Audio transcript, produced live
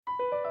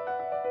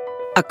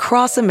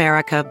Across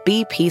America,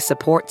 BP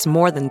supports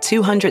more than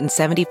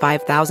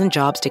 275,000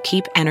 jobs to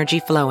keep energy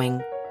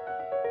flowing.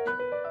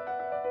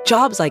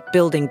 Jobs like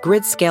building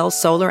grid-scale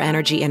solar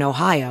energy in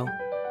Ohio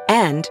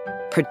and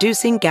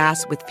producing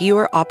gas with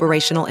fewer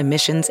operational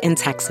emissions in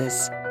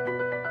Texas.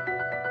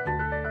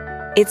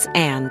 It's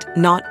and,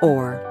 not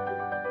or.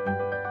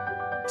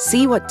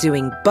 See what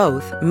doing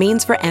both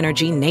means for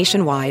energy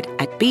nationwide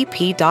at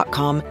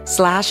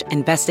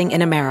bp.com/investing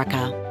in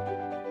America.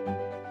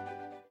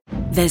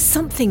 There's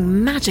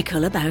something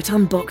magical about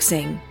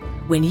unboxing.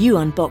 When you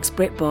unbox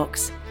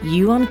BritBox,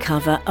 you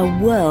uncover a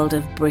world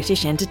of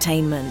British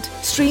entertainment.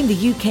 Stream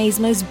the UK's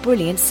most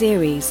brilliant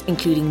series,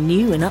 including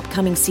new and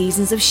upcoming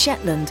seasons of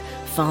Shetland,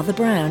 Father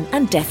Brown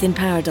and Death in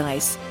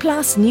Paradise.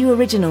 Plus new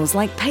originals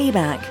like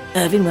Payback,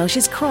 Irving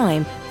Welsh's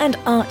Crime and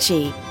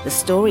Archie, the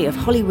story of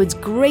Hollywood's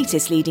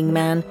greatest leading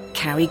man,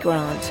 Cary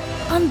Grant.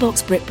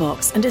 Unbox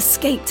BritBox and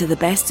escape to the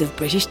best of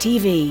British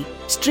TV.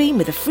 Stream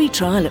with a free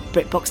trial at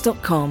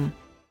BritBox.com.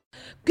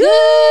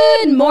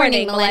 Good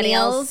morning,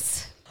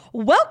 millennials.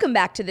 Welcome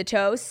back to The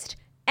Toast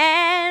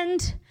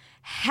and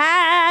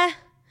happy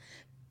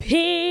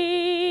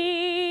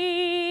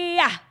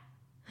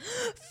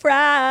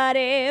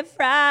Friday.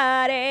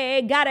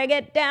 Gotta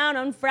get down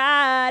on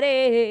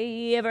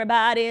Friday.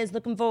 Everybody's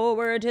looking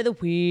forward to the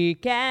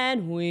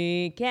weekend.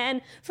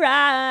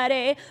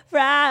 Friday.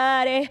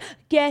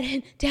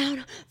 Getting down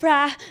on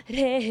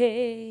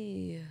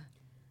Friday.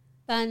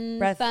 Fun,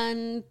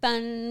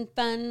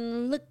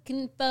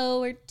 looking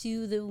forward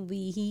to the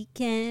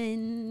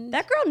weekend.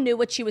 That girl knew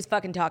what she was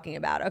fucking talking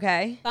about,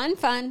 okay? Fun.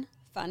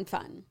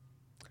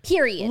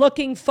 Period.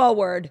 Looking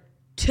forward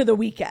to the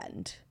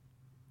weekend.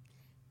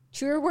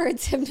 Truer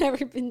words have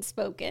never been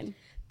spoken.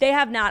 They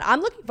have not.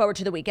 I'm looking forward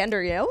to the weekend.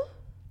 Are you?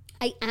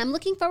 I am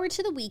looking forward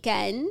to the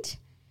weekend.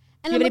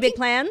 And you have any big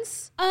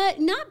plans?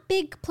 Not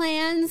big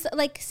plans,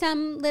 like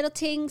some little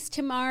things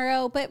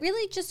tomorrow, but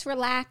really just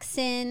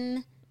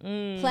relaxing.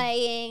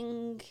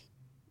 Playing,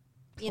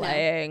 you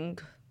know,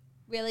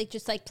 really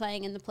just like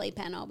playing in the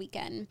playpen all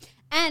weekend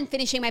and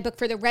finishing my book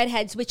for the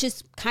Redheads, which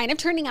is kind of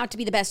turning out to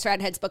be the best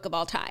Redheads book of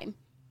all time.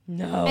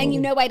 No. And you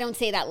know I don't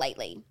say that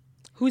lightly.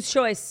 Whose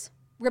choice?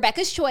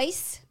 Rebecca's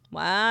choice.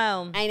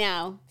 Wow. I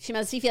know. She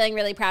must be feeling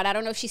really proud. I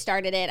don't know if she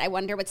started it. I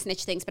wonder what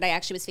Snitch thinks, but I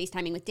actually was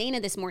FaceTiming with Dana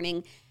this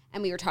morning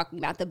and we were talking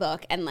about the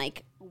book and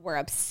like we're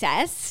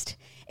obsessed.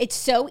 It's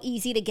so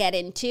easy to get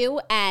into,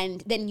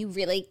 and then you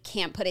really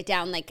can't put it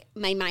down. Like,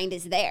 my mind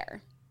is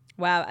there.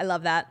 Wow, I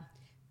love that.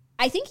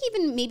 I think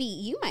even maybe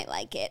you might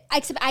like it.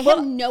 Except I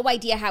have no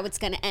idea how it's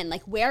going to end.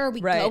 Like, where are we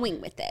going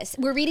with this?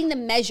 We're reading The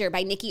Measure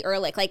by Nikki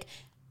Erlich. Like,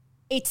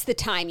 it's the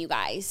time, you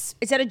guys.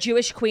 Is that a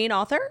Jewish queen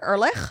author,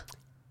 Erlich?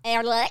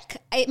 Erlich?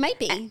 It might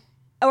be.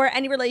 Or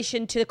any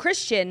relation to the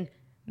Christian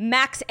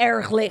Max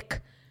Ehrlich,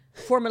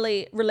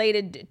 formerly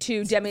related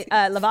to Demi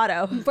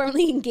Lovato.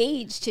 Formerly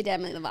engaged to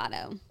Demi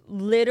Lovato.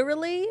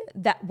 Literally,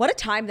 what a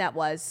time that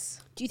was.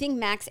 Do you think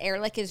Max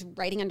Ehrlich is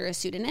writing under a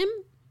pseudonym?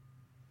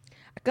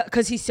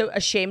 Because he's so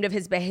ashamed of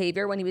his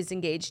behavior when he was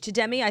engaged to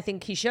Demi. I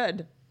think he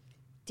should.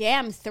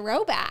 Damn,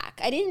 throwback.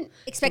 I didn't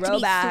expect to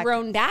be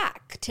thrown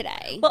back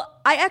today. Well,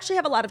 I actually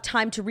have a lot of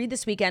time to read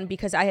this weekend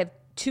because I have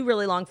 2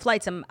 really long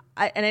flights. And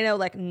I know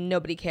like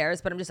nobody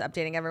cares, but I'm just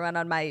updating everyone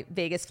on my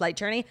Vegas flight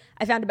journey.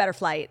 I found a better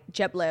flight,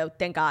 JetBlue,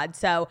 thank God.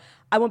 So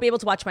I won't be able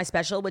to watch my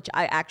special, which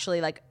I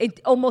actually like.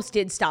 It almost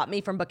did stop me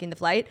from booking the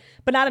flight,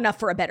 but not enough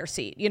for a better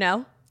seat, you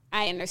know?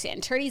 I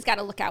understand. Turdy's got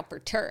to look out for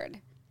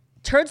Turd.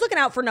 Turd's looking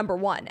out for number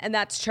 1, and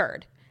that's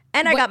Turd.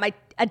 And I got my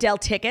Adele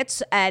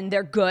tickets, and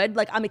they're good.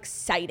 Like, I'm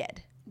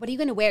excited. What are you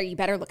going to wear? You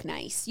better look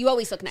nice. You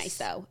always look nice,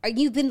 though.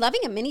 You've been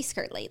loving a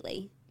miniskirt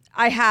lately.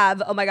 I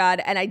have, oh my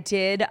God, and I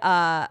did,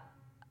 I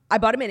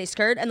bought a mini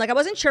skirt, and like I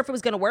wasn't sure if it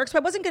was going to work, so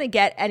I wasn't going to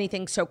get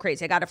anything so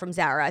crazy. I got it from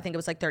Zara. I think it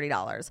was like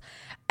 $30.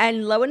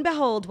 And lo and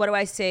behold, what do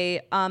I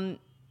say?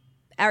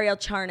 Ariel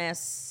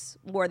Charnas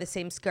wore the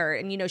same skirt,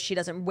 and you know she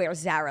doesn't wear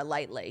Zara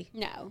lightly.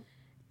 No.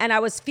 And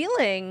I was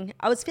feeling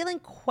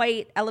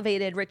quite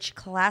elevated, rich,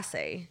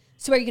 classy.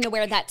 So are you going to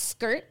wear that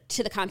skirt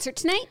to the concert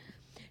tonight?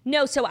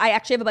 No, so I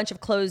actually have a bunch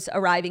of clothes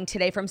arriving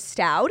today from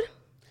Stout.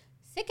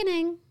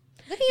 Sickening.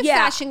 Look at you,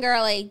 fashion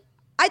girly.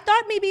 I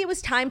thought maybe it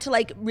was time to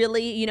like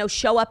really, you know,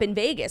 show up in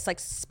Vegas, like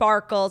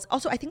sparkles.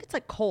 Also, I think it's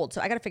like cold, so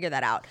I got to figure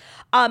that out.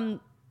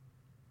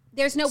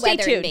 There's no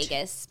weather in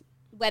Vegas.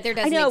 Weather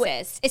doesn't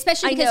exist,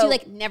 especially because you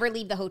like never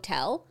leave the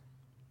hotel.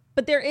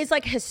 But there is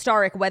like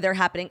historic weather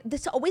happening.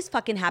 This always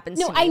fucking happens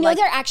to me. No, I know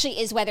there actually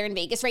is weather in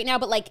Vegas right now,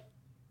 but like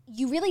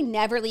you really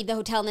never leave the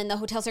hotel, and then the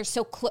hotels are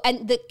so close,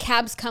 and the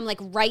cabs come like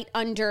right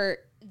under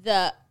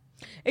the...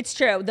 It's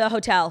true, the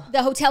hotel.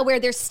 The hotel where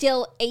there's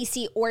still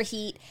AC or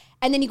heat,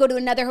 and then you go to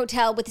another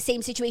hotel with the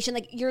same situation.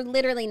 Like, you're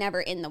literally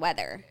never in the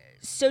weather.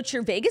 So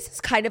true. Vegas is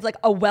kind of like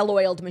a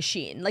well-oiled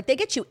machine. Like, they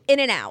get you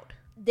in and out.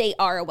 They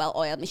are a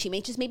well-oiled machine,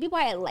 which is maybe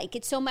why I like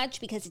it so much,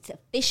 because it's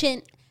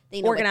efficient.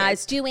 They know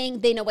organized. What they're doing.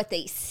 They know what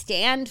they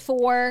stand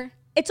for.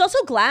 It's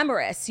also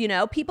glamorous, you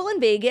know? People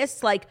in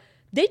Vegas, like,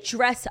 They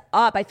dress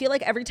up. I feel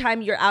like every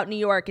time you're out in New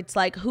York, it's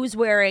like, who's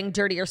wearing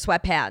dirtier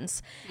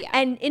sweatpants? Yeah.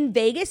 And in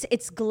Vegas,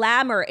 it's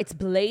glamour. It's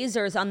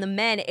blazers on the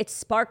men. It's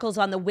sparkles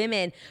on the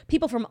women.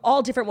 People from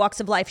all different walks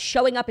of life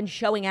showing up and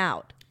showing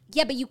out.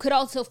 Yeah, but you could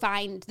also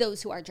find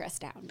those who are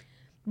dressed down.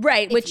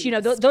 Right, which,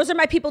 those are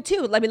my people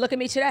too. Let me look at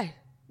me today.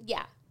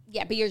 Yeah.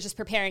 Yeah, but you're just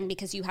preparing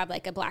because you have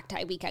like a black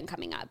tie weekend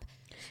coming up.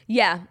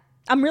 Yeah.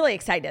 I'm really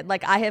excited.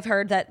 Like, I have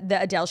heard that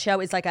the Adele show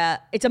is like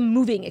it's a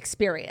moving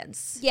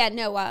experience. Yeah,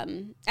 no,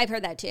 I've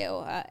heard that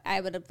too. I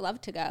would have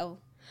loved to go.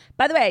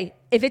 By the way,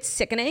 if it's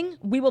sickening,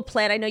 we will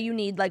plan. I know you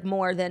need like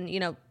more than,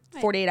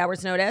 48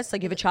 hours notice.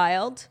 Like, you have a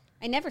child.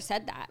 I never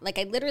said that. Like,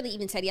 I literally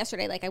even said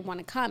yesterday, like, I want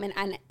to come.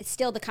 And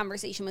still the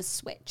conversation was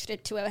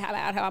switched to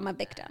about how I'm a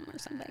victim or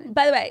something.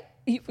 By the way,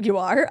 you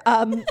are.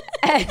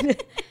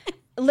 And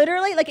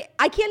literally, like,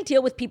 I can't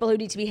deal with people who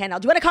need to be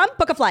handled. Do you want to come?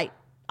 Book a flight.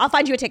 I'll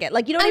find you a ticket.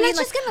 Like, you know what I mean? I'm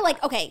not just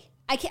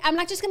gonna I'm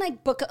not just gonna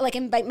like book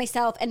invite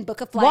myself and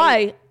book a flight.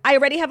 Why? I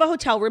already have a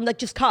hotel room. Like,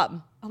 just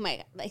come. Oh my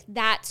God, like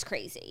that's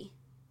crazy.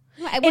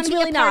 It's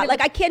really not.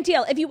 Like, I can't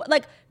deal. If you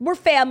like, we're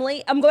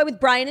family. I'm going with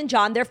Brian and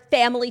John. They're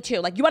family too.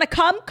 Like, you want to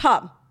come?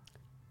 Come.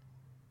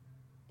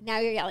 Now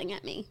you're yelling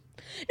at me.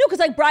 No, because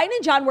like Brian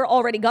and John were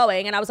already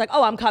going, and I was like,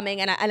 oh, I'm coming,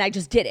 and I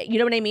just did it. You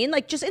know what I mean?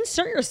 Like, just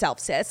insert yourself,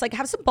 sis. Like,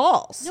 have some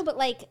balls. No, but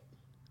like,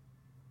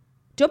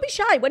 don't be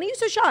shy. When are you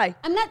so shy?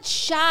 I'm not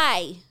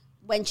shy,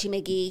 Wenchy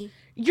McGee.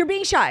 You're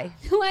being shy.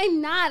 No,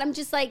 I'm not. I'm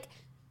just like,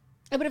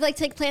 I would have liked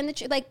to like plan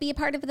be a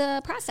part of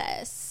the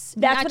process.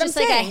 That's not what just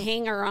I'm like saying. a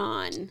hanger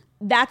on.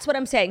 That's what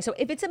I'm saying. So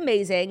if it's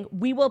amazing,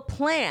 we will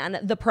plan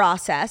the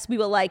process. We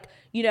will like,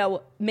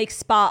 make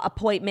spa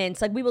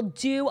appointments. Like, we will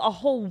do a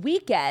whole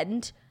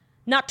weekend,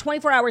 not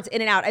 24 hours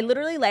in and out. I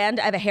literally land,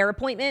 I have a hair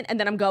appointment, and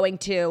then I'm going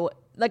to,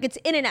 like, it's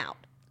in and out.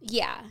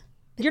 Yeah.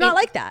 You're not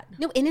like that.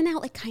 No, in and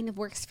out like kind of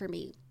works for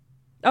me.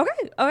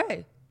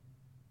 Okay.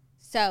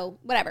 So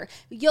whatever.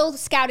 You'll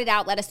scout it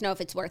out. Let us know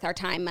if it's worth our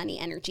time, money,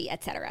 energy,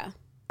 etc.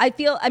 I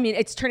mean,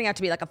 it's turning out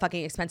to be like a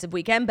fucking expensive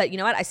weekend, but you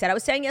know what? I said I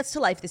was saying yes to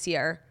life this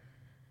year.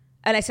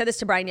 And I said this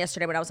to Brian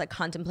yesterday when I was like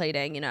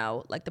contemplating,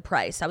 like the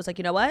price. I was like,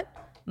 you know what?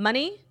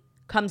 Money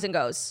comes and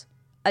goes.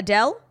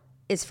 Adele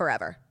is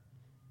forever.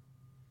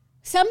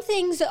 Some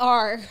things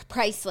are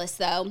priceless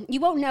though. You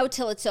won't know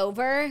till it's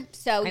over.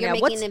 So you're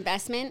making an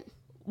investment.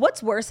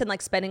 What's worse than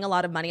like spending a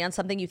lot of money on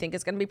something you think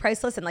is going to be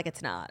priceless and like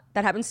it's not?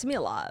 That happens to me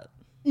a lot.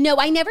 No,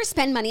 I never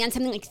spend money on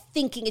something like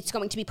thinking it's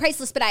going to be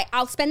priceless, but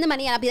I'll spend the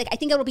money and I'll be like, I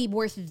think it'll be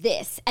worth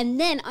this. And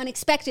then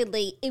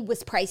unexpectedly, it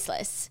was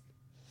priceless.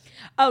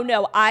 Oh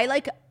no, I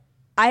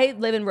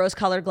live in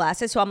rose-colored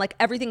glasses, so I'm like,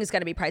 everything is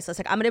going to be priceless.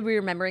 Like, I'm going to be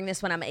remembering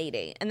this when I'm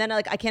 80. And then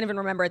like, I can't even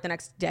remember it the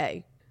next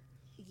day.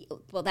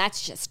 Well,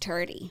 that's just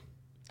turdy.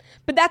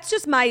 But that's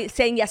just my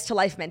saying yes to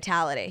life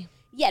mentality.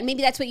 Yeah, and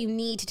maybe that's what you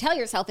need to tell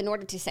yourself in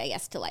order to say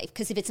yes to life.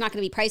 Because if it's not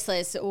going to be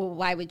priceless,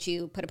 why would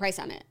you put a price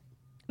on it?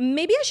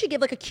 Maybe I should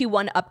give like a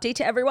Q1 update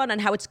to everyone on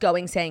how it's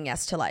going saying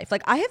yes to life.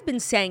 Like, I have been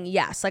saying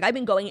yes. Like, I've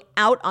been going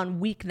out on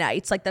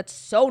weeknights. Like, that's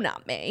so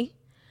not me.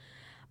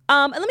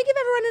 And let me give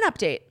everyone an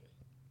update.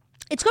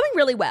 It's going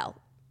really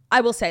well.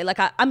 I will say, like,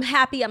 I'm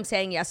happy I'm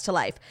saying yes to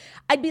life.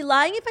 I'd be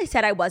lying if I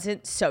said I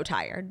wasn't so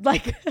tired.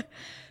 Like,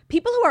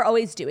 people who are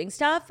always doing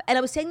stuff, and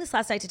I was saying this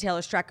last night to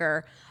Taylor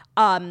Strecker,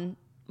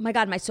 my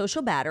God, my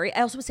social battery,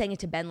 I also was saying it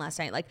to Ben last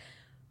night, like,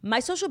 my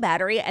social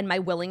battery and my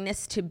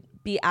willingness to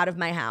be out of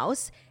my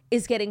house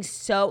is getting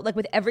so, like,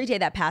 with every day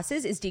that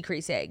passes, is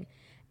decreasing.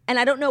 And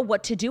I don't know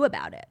what to do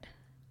about it.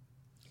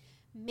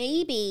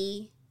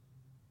 Maybe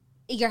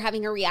you're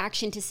having a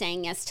reaction to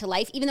saying yes to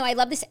life, even though I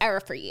love this era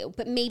for you,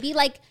 but maybe,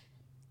 like,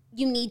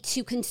 you need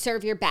to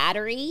conserve your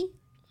battery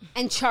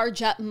and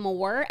charge up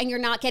more, and you're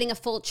not getting a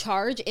full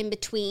charge in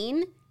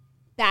between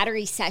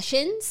battery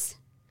sessions.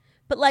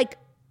 But, like,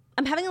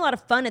 I'm having a lot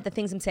of fun at the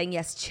things I'm saying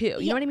yes to.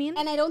 You know what I mean?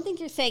 And I don't think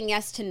you're saying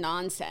yes to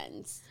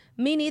nonsense.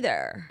 Me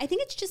neither. I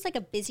think it's just like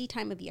a busy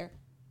time of year.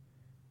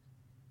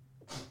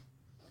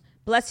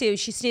 Bless you.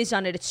 She sneezed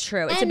on it. It's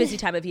true. It's a busy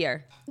time of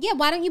year. Yeah,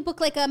 why don't you book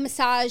like a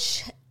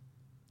massage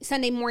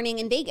Sunday morning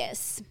in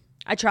Vegas?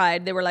 I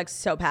tried. They were like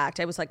so packed.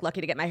 I was like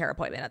lucky to get my hair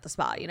appointment at the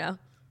spa, you know?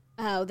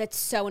 Oh, that's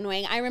so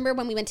annoying. I remember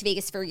when we went to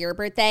Vegas for your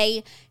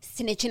birthday,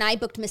 Snitch and I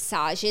booked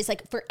massages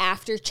like for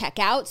after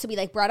checkout. So we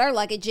like brought our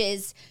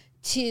luggages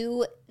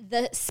to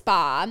the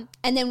spa,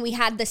 and then we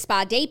had the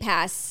spa day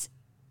pass.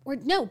 Or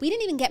no, we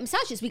didn't even get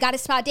massages. We got a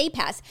spa day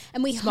pass,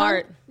 and we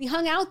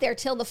hung out there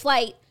till the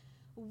flight.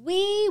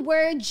 We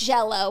were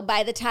jello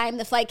by the time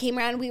the flight came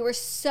around. We were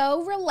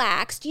so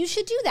relaxed. You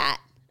should do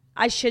that.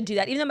 I should do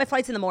that, even though my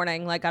flight's in the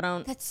morning. Like, I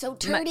don't. That's so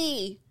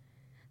turdy.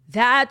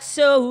 That's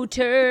so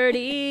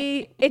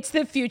turdy. It's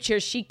the future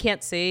she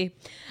can't see.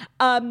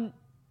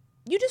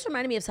 You just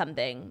reminded me of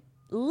something.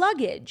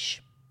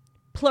 Luggage,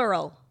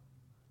 plural.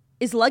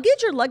 Is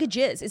luggage or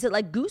luggages? Is it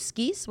like goose,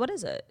 geese? What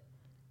is it?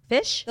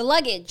 Fish? The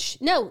luggage.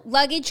 No,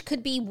 luggage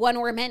could be one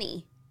or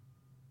many.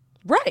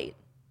 Right.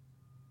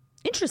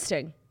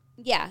 Interesting.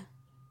 Yeah.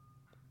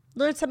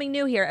 Learn something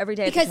new here every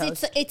day.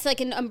 Because it's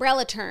like an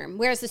umbrella term,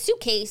 whereas the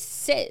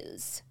suitcase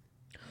is.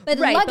 But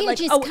right, luggage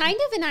but like, is kind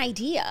of an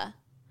idea.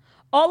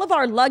 all of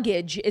our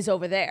luggage is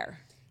over there.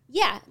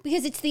 Yeah,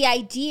 because it's the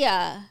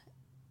idea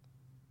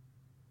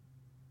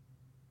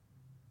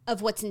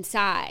of what's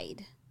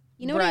inside.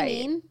 You know what I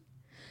mean?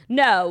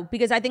 No,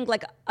 because I think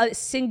like a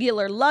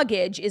singular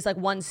luggage is like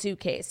one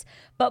suitcase,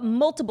 but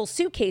multiple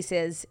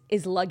suitcases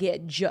is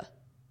luggage.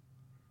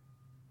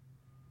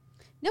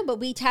 No, but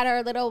we had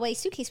our little away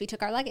suitcase. We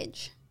took our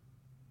luggage.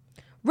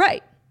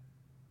 Right.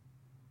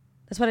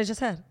 That's what I just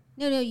said.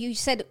 No, you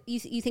said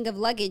you think of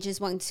luggage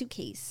as one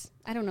suitcase.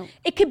 I don't know.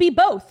 It could be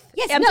both.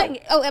 Yes,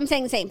 I'm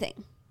saying the same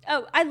thing.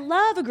 Oh, I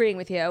love agreeing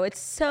with you. It's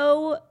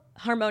so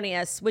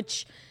harmonious,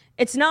 which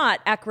it's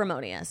not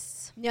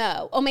acrimonious.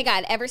 No. Oh my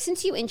God. Ever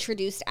since you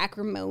introduced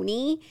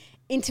acrimony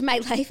into my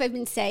life, I've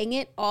been saying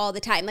it all the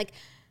time. Like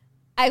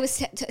I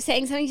was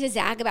saying something to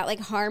Zach about like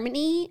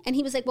harmony, and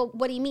he was like, well,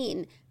 what do you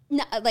mean?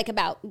 No, like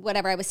about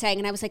whatever I was saying.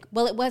 And I was like,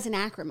 well, it was an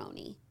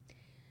acrimony.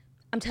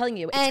 I'm telling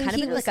you, it's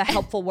kind of like a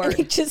helpful word.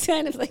 Just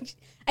kind of like,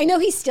 I know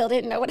he still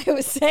didn't know what I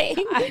was saying.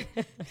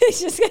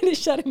 It's just kind of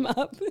shut him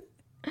up.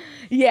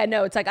 Yeah,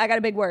 no, it's like, I got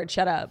a big word.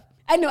 Shut up.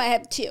 I know I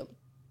have two.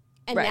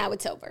 And now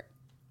it's over.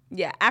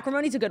 Yeah,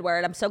 acrimony's a good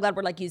word. I'm so glad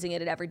we're like using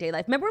it in everyday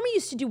life. Remember when we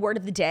used to do word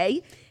of the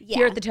day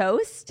here at the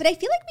Toast? But I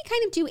feel like we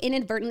kind of do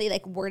inadvertently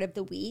like word of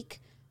the week.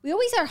 We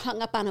always are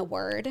hung up on a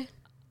word.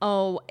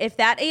 Oh, if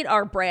that ain't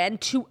our brand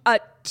to a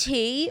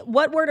T,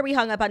 what word are we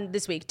hung up on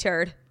this week?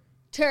 Turd.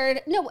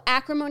 No,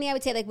 acrimony I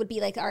would say like would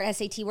be like our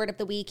SAT word of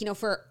the week. You know,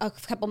 for a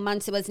couple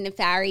months it was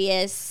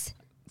nefarious.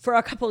 For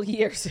a couple of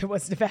years it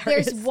was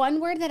nefarious. There's one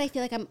word that I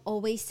feel like I'm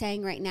always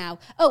saying right now.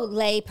 Oh,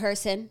 lay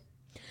person.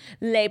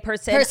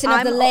 Layperson. Person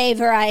of the lay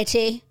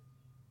variety.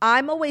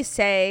 I'm always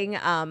saying,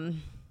 no,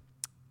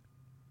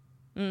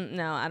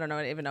 I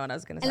don't even know what I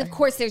was going to say. And of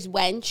course there's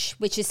wench,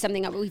 which is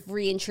something that we've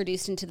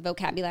reintroduced into the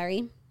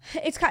vocabulary.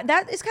 It's kind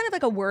of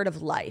like a word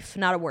of life,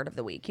 not a word of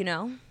the week, you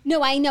know?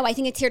 No, I know. I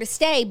think it's here to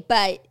stay,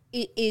 but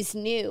it is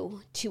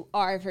new to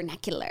our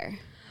vernacular.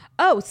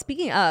 Oh,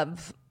 speaking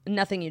of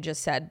nothing you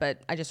just said,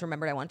 but I just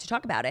remembered I wanted to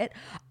talk about it.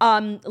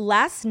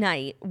 Last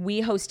night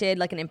we hosted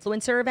like an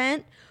influencer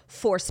event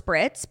for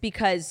Spritz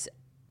because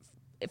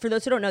for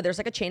those who don't know, there's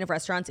like a chain of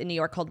restaurants in New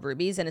York called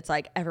Ruby's, and it's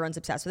like everyone's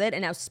obsessed with it.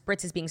 And now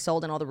Spritz is being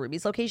sold in all the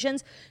Ruby's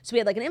locations. So we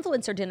had like an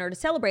influencer dinner to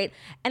celebrate.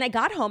 And I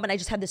got home and I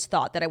just had this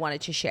thought that I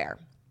wanted to share.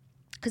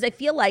 Because I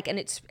feel like, and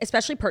it's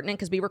especially pertinent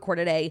because we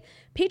recorded a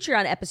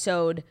Patreon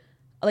episode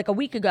like a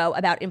week ago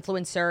about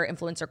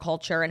influencer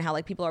culture and how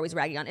like people are always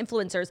ragging on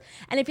influencers.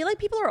 And I feel like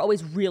people are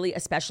always really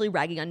especially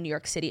ragging on New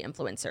York City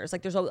influencers.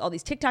 Like there's all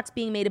these TikToks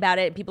being made about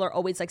it. And people are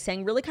always like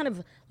saying really kind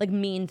of like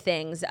mean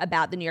things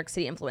about the New York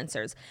City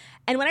influencers.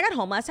 And when I got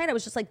home last night, I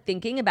was just like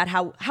thinking about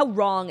how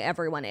wrong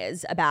everyone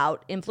is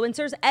about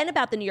influencers and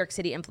about the New York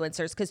City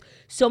influencers, because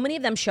so many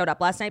of them showed up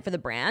last night for the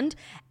brand.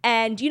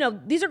 And, you know,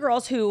 these are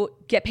girls who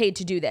get paid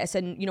to do this.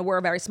 And, you know, we're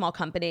a very small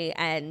company,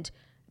 and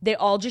they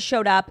all just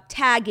showed up,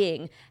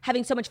 tagging,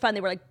 having so much fun.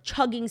 They were like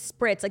chugging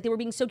Spritz. Like they were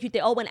being so cute.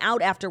 They all went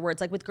out afterwards,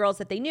 like with girls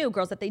that they knew,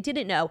 girls that they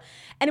didn't know.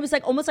 And it was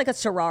like almost like a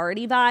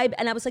sorority vibe.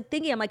 And I was like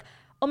thinking, I'm like,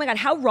 oh my God,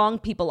 how wrong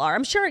people are.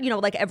 I'm sure, you know,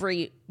 like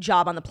every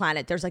job on the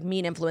planet, there's like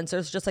mean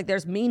influencers, just like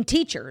there's mean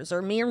teachers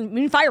or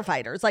mean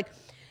firefighters. Like,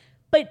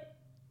 but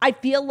I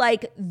feel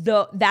like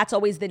that's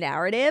always the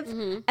narrative.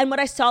 Mm-hmm. And what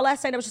I saw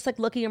last night, I was just like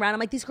looking around. I'm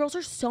like, these girls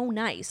are so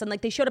nice. And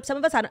like they showed up. Some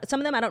of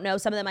them I don't know.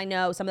 Some of them I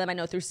know. Some of them I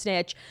know through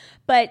Snitch.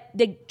 But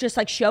they just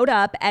like showed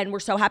up and were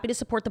so happy to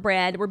support the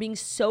brand. We're being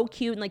so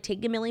cute and like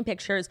taking a million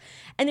pictures.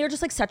 And they were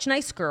just like such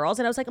nice girls.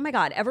 And I was like, oh my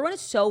God, everyone is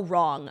so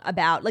wrong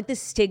about like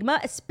this stigma,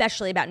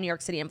 especially about New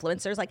York City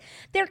influencers. Like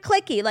they're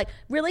cliquey. Like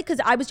really, because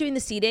I was doing the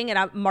seating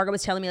and Margo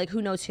was telling me like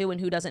who knows who and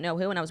who doesn't know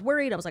who. And I was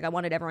worried. I was like, I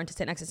wanted everyone to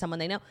sit next to someone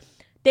they know.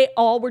 They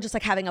all were just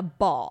like having a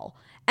ball.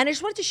 And I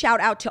just wanted to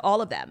shout out to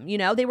all of them. You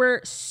know, they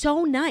were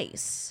so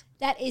nice.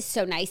 That is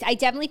so nice. I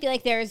definitely feel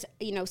like there's,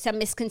 you know, some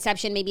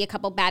misconception, maybe a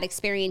couple bad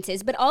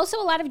experiences, but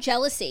also a lot of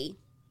jealousy.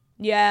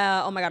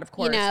 Yeah. Oh my God, of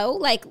course. You know,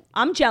 like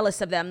I'm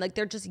jealous of them. Like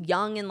they're just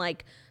young and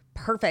like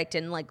perfect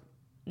and like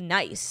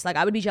nice. Like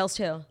I would be jealous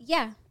too.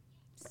 Yeah.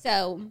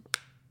 So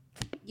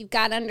you've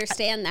got to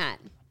understand that.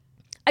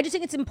 I just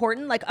think it's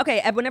important. Like,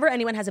 okay, whenever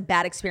anyone has a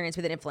bad experience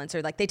with an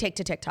influencer, like they take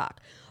to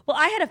TikTok. Well,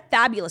 I had a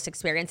fabulous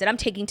experience that I'm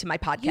taking to my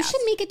podcast. You should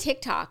make a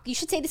TikTok. You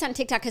should say this on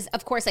TikTok because,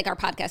 of course, like our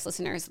podcast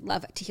listeners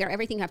love to hear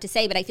everything you have to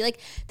say. But I feel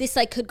like this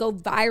like could go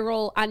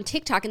viral on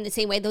TikTok in the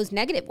same way those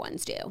negative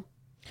ones do.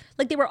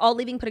 Like they were all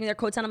leaving, putting their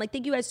coats on. I'm like,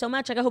 thank you guys so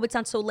much. Like I hope it's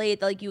not so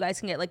late that like you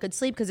guys can get like good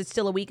sleep because it's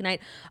still a weeknight.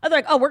 Oh, they're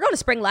like, oh, we're going to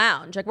Spring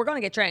Lounge. Like we're going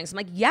to get drinks. I'm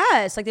like,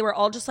 yes. Like they were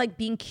all just like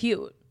being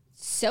cute.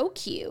 So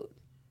cute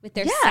with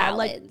their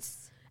salads.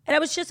 And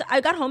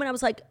I got home and I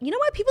was like, you know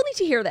what? People need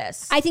to hear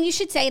this. I think you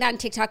should say it on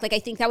TikTok. Like, I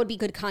think that would be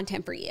good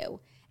content for you.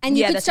 And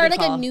you could start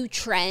like a new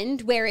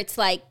trend where it's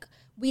like,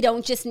 we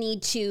don't just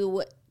need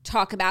to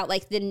talk about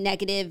like the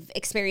negative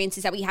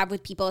experiences that we have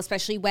with people,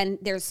 especially when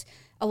there's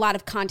a lot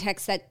of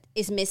context that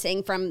is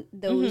missing from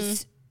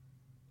those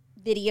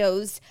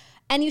videos.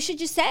 And you should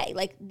just say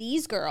like,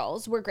 these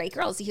girls were great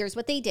girls. Here's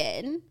what they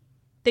did.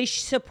 They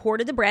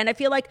supported the brand. I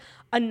feel like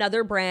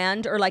another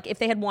brand, or like if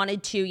they had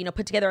wanted to, you know,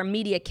 put together a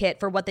media kit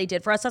for what they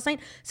did for us last night,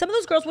 some of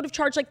those girls would have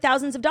charged like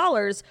thousands of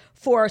dollars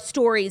for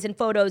stories and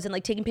photos and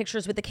like taking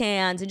pictures with the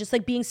cans and just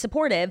like being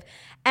supportive.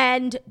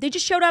 And they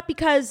just showed up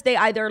because they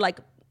either like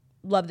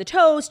love the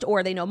toast,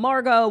 or they know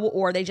Margot,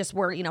 or they just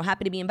were, you know,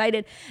 happy to be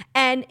invited.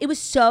 And it was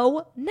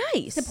so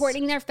nice.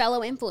 Supporting their fellow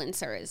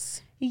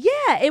influencers.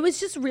 Yeah, it was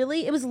just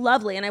really, it was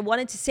lovely. And I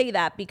wanted to say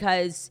that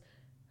because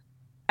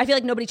I feel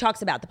like nobody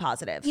talks about the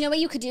positive. You know what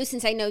you could do,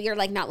 since I know you're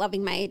like not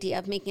loving my idea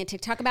of making a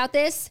TikTok about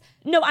this?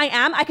 No, I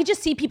am. I could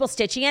just see people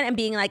stitching it and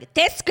being like,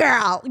 this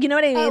girl. You know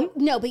what I mean? Oh,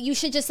 no, but you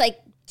should just like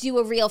do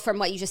a reel from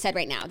what you just said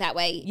right now. That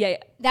way,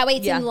 That way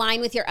it's in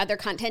line with your other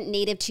content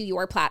native to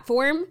your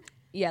platform.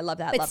 Yeah, I love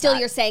that. But still,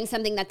 you're saying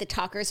something that the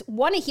talkers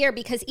want to hear,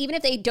 because even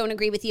if they don't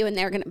agree with you and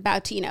they're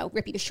about to, you know,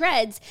 rip you to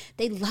shreds,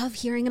 they love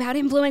hearing about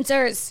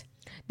influencers.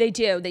 They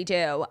do.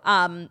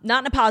 Not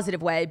in a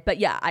positive way, but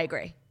yeah, I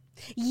agree.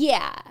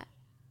 Yeah.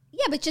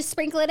 Yeah, but just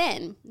sprinkle it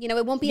in. You know,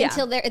 it won't be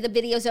until the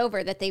video's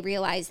over that they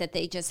realize that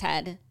they just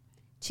had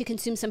to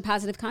consume some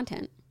positive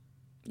content.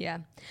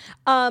 Yeah.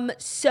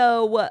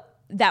 So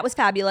that was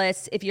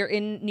fabulous. If you're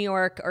in New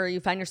York or you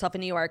find yourself in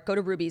New York, go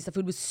to Ruby's. The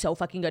food was so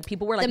fucking good.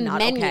 People were like,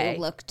 not okay. The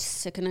menu looked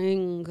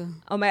sickening.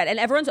 Oh my God. And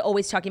everyone's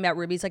always talking about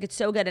Ruby's. Like, it's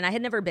so good. And I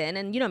had never been.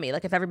 And you know me,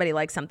 like if everybody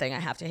likes something, I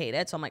have to hate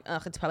it. So I'm like,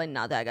 ugh, it's probably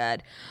not that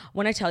good.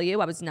 When I tell you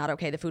I was not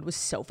okay, the food was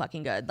so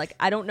fucking good. Like,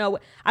 I don't know.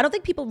 I don't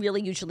think people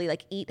really usually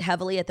like eat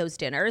heavily at those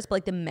dinners, but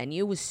like the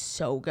menu was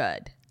so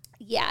good.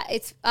 Yeah.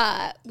 It's,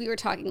 we were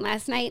talking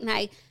last night, and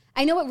I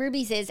know what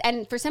Ruby's is.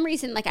 And for some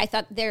reason, like I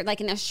thought they're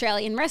like an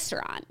Australian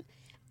restaurant.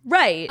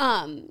 Right.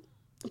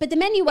 But the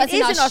menu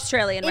wasn't. It is an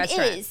Australian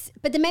restaurant. It is,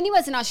 but the menu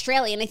wasn't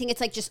Australian. I think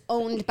it's like just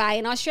owned by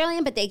an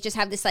Australian, but they just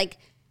have this like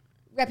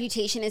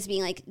reputation as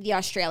being like the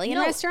Australian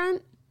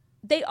restaurant.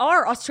 They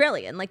are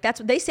Australian. Like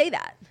that's what they say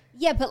that.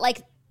 Yeah, but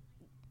like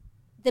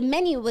the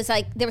menu was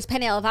like there was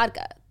penne alla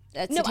vodka.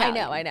 That's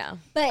Italian. I know.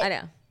 But I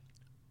know.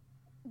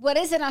 What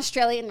does an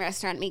Australian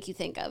restaurant make you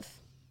think of?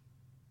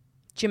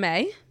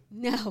 Jemay?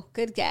 No,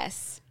 good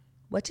guess.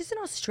 What does an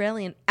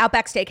Australian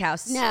Outback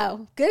Steakhouse?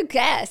 No, good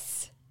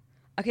guess.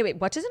 Okay, wait.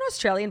 What does an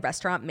Australian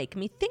restaurant make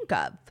me think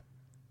of?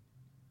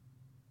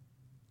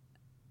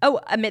 Oh,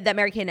 that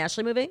Mary-Kate and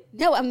Ashley movie?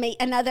 No,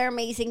 another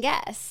amazing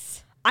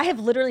guess. I have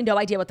literally no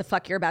idea what the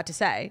fuck you're about to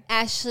say.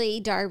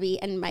 Ashley,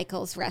 Darby, and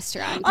Michael's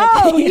restaurant.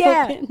 Oh,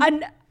 yeah.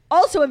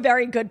 Also a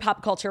very good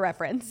pop culture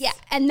reference. Yeah,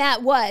 and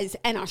that was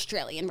an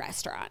Australian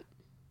restaurant.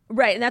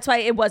 Right, and that's why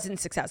it wasn't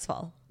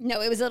successful.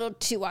 No, it was a little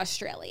too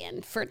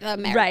Australian for the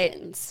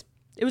Americans. Right.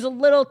 It was a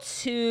little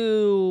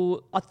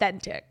too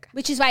authentic.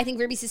 Which is why I think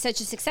Ruby's is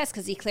such a success,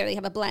 because you clearly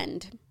have a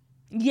blend.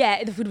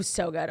 Yeah, the food was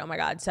so good. Oh my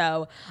God.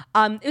 So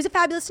it was a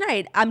fabulous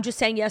night. I'm just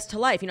saying yes to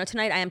life. You know,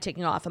 tonight I am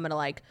taking off. I'm going to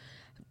like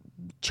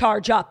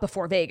charge up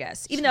before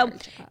Vegas. Even though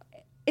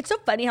it's so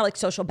funny how like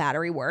social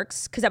battery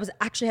works. Because I was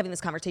actually having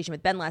this conversation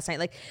with Ben last night.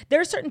 Like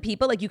there are certain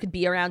people like you could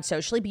be around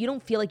socially, but you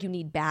don't feel like you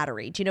need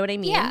battery. Do you know what I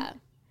mean? Yeah.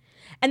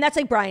 And that's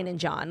like Brian and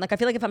John. Like I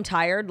feel like if I'm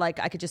tired, like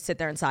I could just sit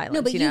there in silence.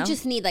 No, but you you know?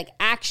 just need like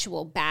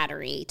actual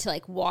battery to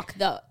like walk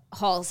the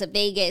halls of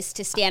Vegas,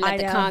 to stand at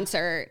the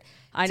concert,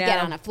 to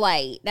get on a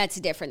flight. That's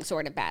a different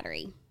sort of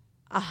battery.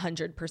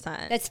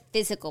 100%. That's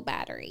physical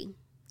battery.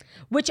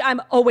 Which I'm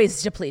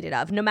always depleted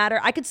of. No matter,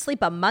 I could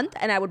sleep a month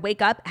and I would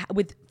wake up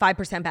with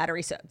 5%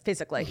 battery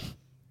physically.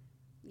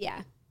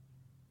 Yeah.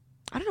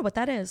 I don't know what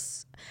that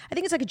is. I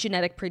think it's like a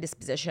genetic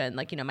predisposition,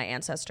 like, you know, my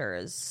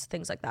ancestors,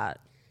 things like that.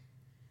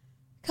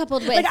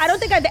 Coupled with... Like, I don't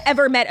think I've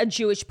ever met a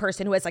Jewish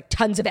person who has like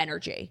tons of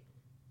energy.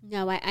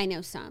 No, I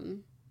know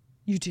some.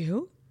 You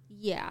do?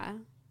 Yeah.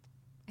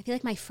 I feel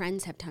like my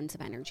friends have tons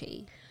of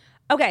energy.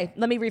 Okay,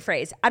 let me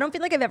rephrase. I don't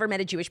feel like I've ever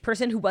met a Jewish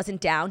person who wasn't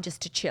down just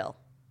to chill.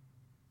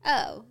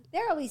 Oh,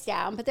 they're always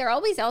down, but they're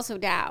always also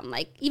down.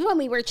 Like, even when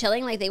we were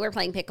chilling, like they were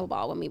playing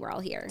pickleball when we were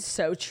all here.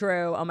 So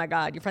true. Oh my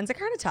God. Your friends are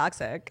kind of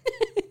toxic.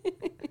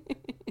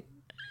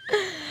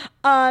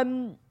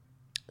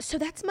 So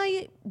that's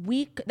my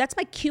week. That's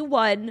my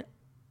Q1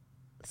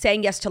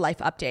 saying yes to life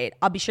update.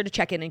 I'll be sure to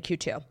check in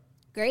Q2.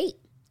 Great.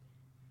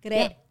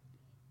 Yeah.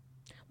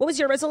 What was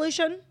your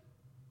resolution?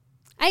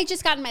 I had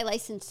just gotten my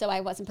license, so I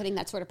wasn't putting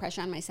that sort of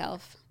pressure on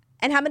myself.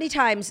 And how many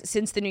times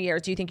since the New Year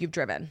do you think you've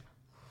driven?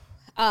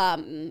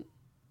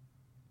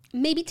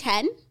 Maybe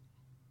 10.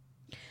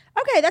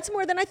 Okay, that's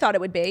more than I thought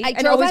it would be. I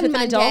drove on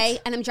Monday,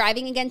 and I'm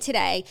driving again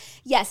today.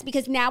 Yes,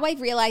 because now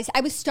I've realized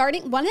I was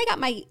starting. Once I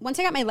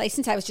got my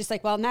license, I was just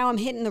like, well, now I'm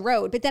hitting the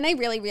road. But then I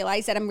really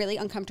realized that I'm really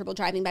uncomfortable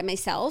driving by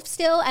myself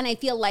still, and I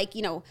feel like,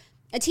 you know,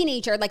 a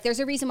teenager, like there's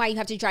a reason why you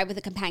have to drive with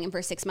a companion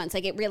for 6 months.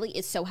 Like it really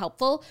is so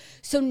helpful.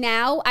 So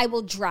now I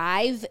will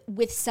drive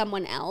with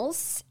someone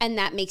else, and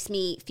that makes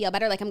me feel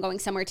better. Like I'm going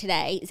somewhere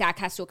today. Zach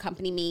has to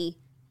accompany me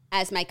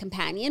as my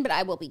companion, but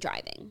I will be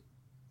driving.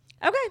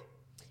 Okay.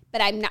 But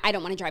I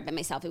don't want to drive by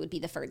myself. It would be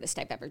the furthest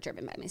I've ever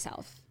driven by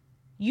myself.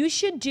 you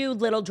should do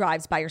little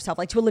drives by yourself,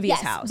 like to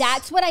Olivia's house.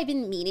 That's what I've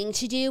been meaning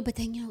to do. But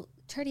then,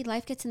 Turdy,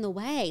 life gets in the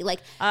way.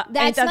 Like,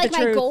 that's like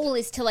my goal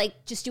is to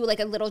like just do like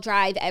a little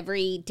drive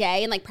every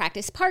day and like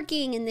practice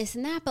parking and this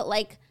and that. But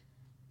like,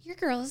 your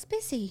girl is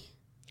busy.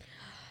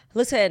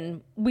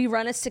 Listen, we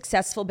run a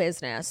successful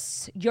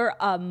business. You're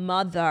a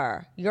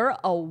mother. You're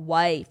a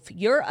wife.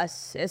 You're a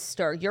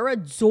sister. You're a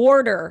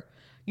daughter.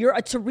 You're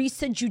a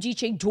Teresa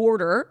Giudice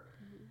daughter.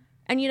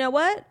 And you know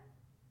what?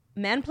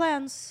 Man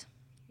plans.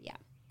 Yeah.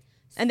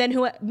 And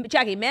then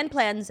Jackie, man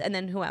plans, and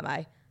then who am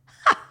I?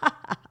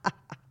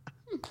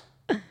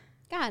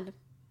 God.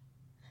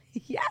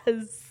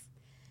 Yes.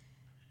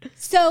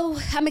 So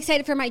I'm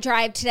excited for my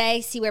drive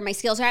today, see where my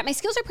skills are at. My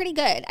skills are pretty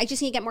good. I just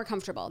need to get more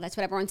comfortable. That's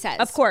what everyone says.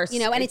 Of course.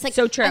 And it's like,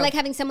 so true. I like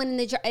having someone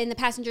in the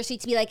passenger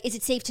seat to be like, is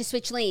it safe to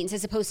switch lanes?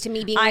 As opposed to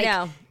me being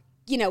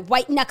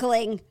white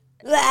knuckling.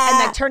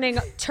 And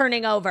like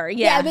turning over.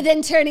 Yeah. But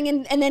then turning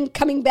and then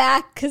coming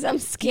back because I'm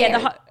scared.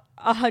 Yeah,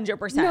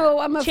 100%. No,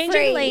 I'm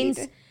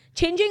afraid.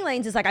 Changing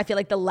lanes is like, I feel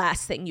like the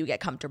last thing you get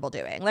comfortable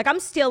doing. Like I'm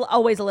still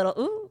always a little,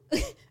 ooh.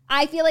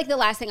 I feel like the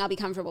last thing I'll be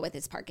comfortable with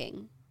is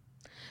parking.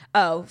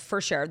 Oh,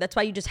 for sure. That's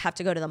why you just have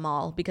to go to the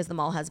mall because the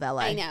mall has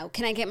valet. I know.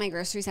 Can I get my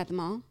groceries at the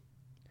mall?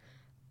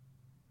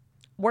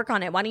 Work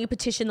on it. Why don't you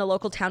petition the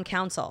local town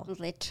council?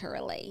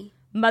 Literally.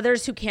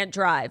 Mothers who can't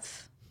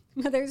drive.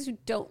 Mothers who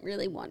don't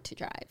really want to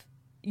drive.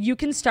 You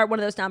can start one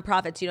of those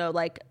nonprofits,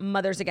 like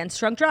Mothers Against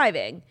Drunk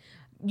Driving.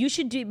 You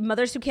should do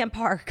Mothers Who Can't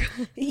Park.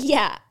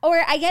 Yeah.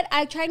 Or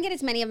I try and get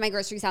as many of my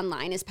groceries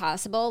online as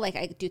possible. Like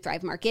I do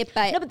Thrive Market,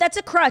 but... No, but that's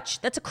a crutch.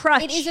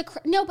 It is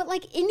no, but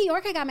like in New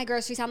York, I got my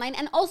groceries online.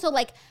 And also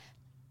like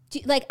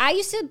I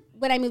used to,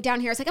 when I moved down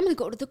here, I was like, I'm going to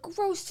go to the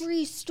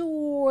grocery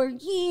store.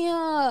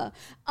 Yeah.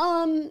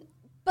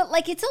 But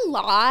like, it's a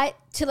lot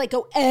to like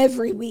go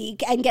every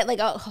week and get like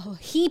a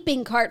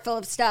heaping cart full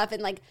of stuff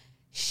and like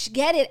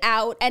get it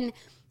out. And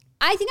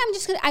I think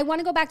I want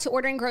to go back to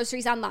ordering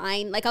groceries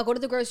online. Like I'll go to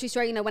the grocery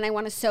store, when I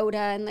want a soda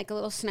and like a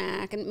little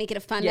snack and make it a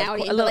fun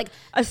outing.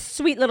 A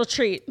sweet little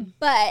treat.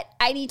 But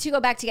I need to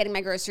go back to getting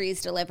my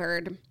groceries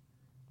delivered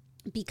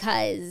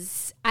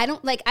because I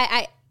don't like,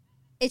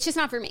 it's just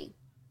not for me.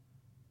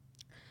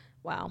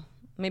 Wow.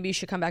 Maybe you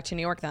should come back to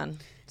New York then.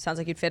 Sounds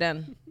like you'd fit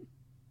in.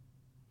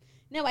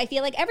 No, I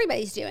feel like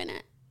everybody's doing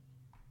it.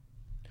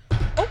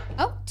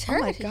 Oh, Oh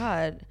my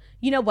God.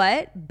 You know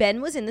what? Ben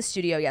was in the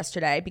studio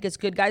yesterday because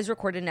Good Guys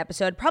recorded an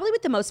episode probably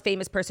with the most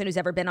famous person who's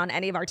ever been on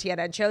any of our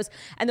TNN shows.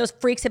 And those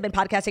freaks have been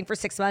podcasting for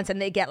 6 months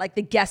and they get like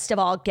the guest of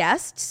all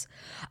guests.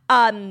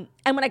 And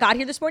when I got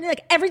here this morning,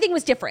 like everything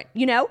was different,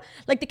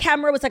 Like the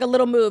camera was like a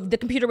little moved. The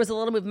computer was a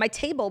little moved. My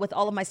table with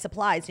all of my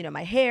supplies,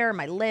 my hair,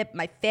 my lip,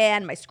 my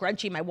fan, my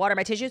scrunchie, my water,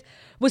 my tissues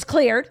was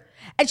cleared.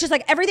 And it's just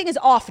like everything is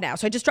off now.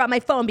 So I just dropped my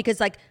phone because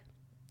like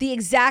the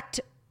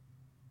exact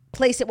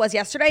place it was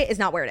yesterday is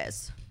not where it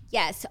is.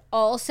 Yes.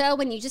 Also,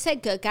 when you just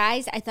said Good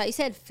Guys, I thought you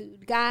said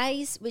Food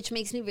Guys, which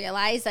makes me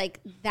realize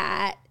like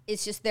that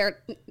is just the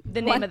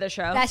name of the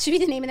show. That should be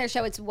the name of their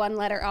show. It's one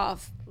letter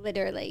off,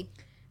 literally.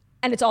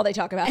 And it's all they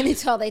talk about.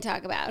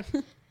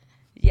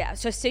 Yeah.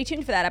 So stay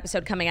tuned for that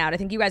episode coming out. I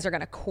think you guys are going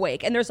to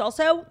quake. And there's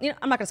also,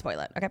 I'm not going to spoil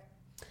it. Okay.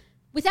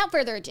 Without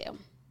further ado.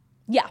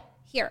 Yeah.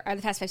 Here are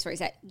the fast 5 stories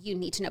that you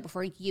need to know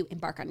before you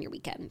embark on your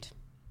weekend.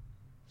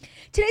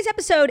 Today's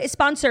episode is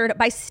sponsored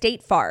by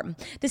State Farm.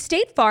 The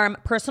State Farm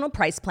Personal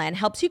Price Plan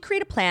helps you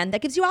create a plan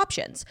that gives you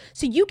options.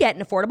 So you get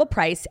an affordable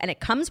price and it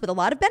comes with a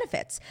lot of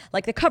benefits,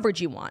 like the coverage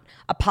you want,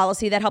 a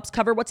policy that helps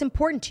cover what's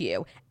important to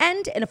you,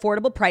 and an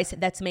affordable price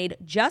that's made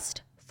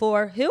just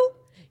for who?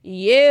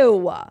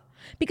 You.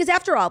 Because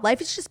after all,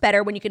 life is just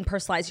better when you can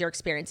personalize your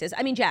experiences.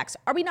 I mean, Jax,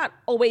 are we not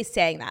always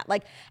saying that?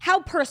 Like,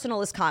 how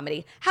personal is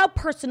comedy? How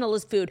personal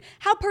is food?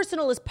 How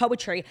personal is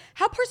poetry?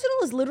 How personal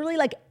is literally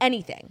like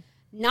anything?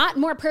 Not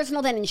more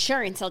personal than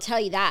insurance, I'll tell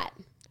you that.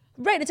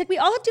 Right. It's like we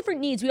all have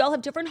different needs. We all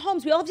have different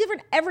homes. We all have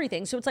different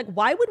everything. So it's like,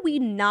 why would we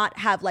not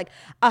have like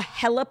a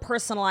hella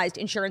personalized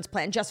insurance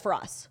plan just for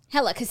us?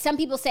 Hella, because some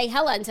people say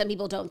hella and some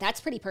people don't. That's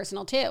pretty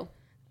personal too.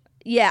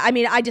 Yeah, I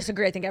mean, I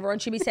disagree. I think everyone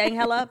should be saying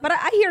hella, but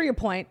I hear your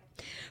point.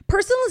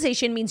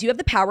 Personalization means you have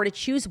the power to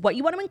choose what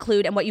you want to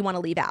include and what you want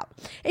to leave out.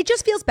 It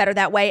just feels better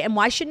that way, and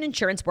why shouldn't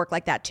insurance work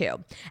like that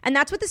too? And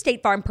that's what the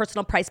State Farm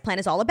Personal Price Plan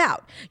is all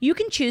about. You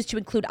can choose to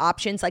include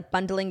options like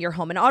bundling your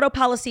home and auto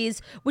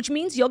policies, which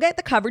means you'll get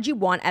the coverage you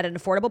want at an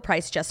affordable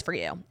price just for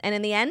you. And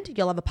in the end,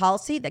 you'll have a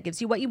policy that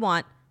gives you what you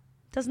want.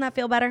 Doesn't that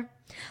feel better?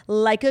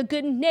 Like a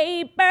good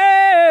neighbor,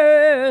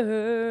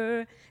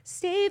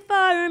 State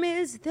Farm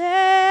is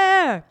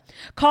there.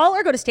 Call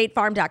or go to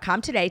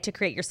statefarm.com today to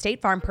create your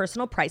State Farm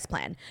personal price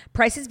plan.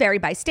 Prices vary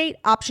by state.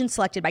 Options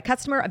selected by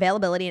customer.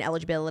 Availability and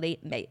eligibility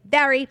may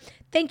vary.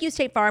 Thank you,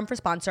 State Farm, for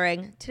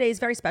sponsoring today's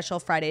very special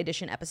Friday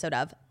edition episode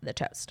of The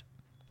Toast.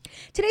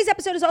 Today's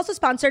episode is also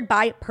sponsored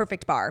by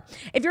Perfect Bar.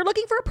 If you're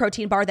looking for a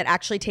protein bar that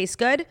actually tastes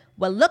good,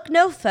 well, look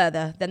no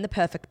further than the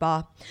Perfect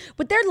Bar.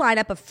 With their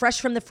lineup of fresh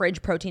from the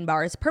fridge protein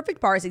bars, Perfect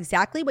Bar is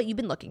exactly what you've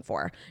been looking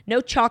for. No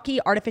chalky,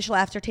 artificial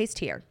aftertaste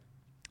here.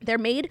 They're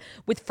made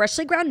with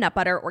freshly ground nut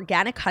butter,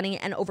 organic honey,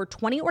 and over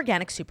 20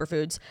 organic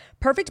superfoods.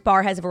 Perfect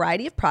Bar has a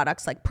variety of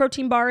products like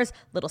protein bars,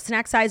 little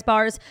snack size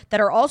bars that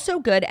are also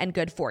good and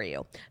good for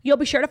you. You'll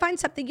be sure to find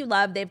something you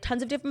love. They have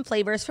tons of different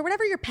flavors for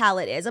whatever your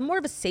palate is. I'm more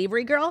of a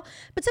savory girl,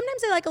 but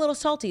sometimes I like a little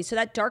salty. So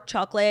that dark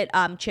chocolate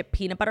chip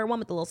peanut butter one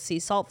with the little sea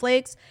salt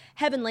flakes,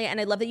 heavenly.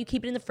 And I love that you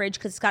keep it in the fridge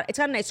because it's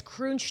got a nice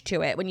crunch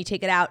to it when you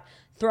take it out.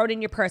 Throw it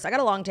in your purse. I got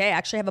a long day. I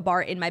actually have a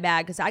bar in my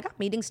bag because I got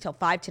meetings till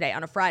 5 today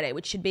on a Friday,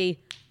 which should be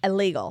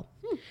illegal.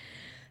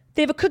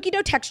 They have a cookie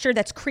dough texture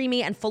that's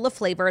creamy and full of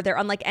flavor. They're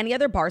unlike any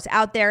other bars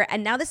out there.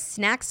 And now the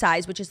snack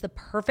size, which is the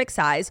perfect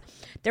size.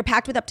 They're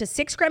packed with up to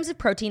 6 grams of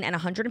protein and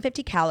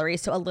 150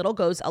 calories, so a little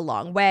goes a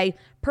long way.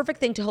 Perfect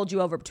thing to hold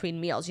you over between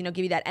meals. Give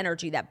you that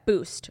energy, that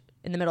boost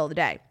in the middle of the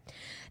day.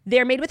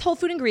 They're made with whole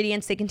food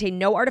ingredients. They contain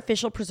no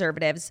artificial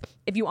preservatives.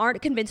 If you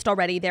aren't convinced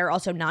already, they're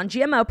also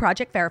non-GMO,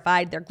 project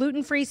verified. They're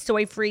gluten-free,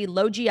 soy-free,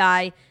 low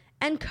GI,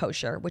 and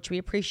kosher, which we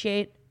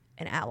appreciate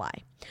an ally.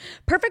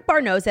 Perfect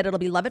Bar knows that it'll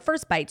be love at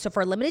first bite, so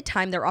for a limited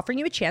time, they're offering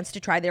you a chance to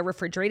try their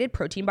refrigerated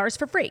protein bars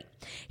for free.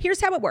 Here's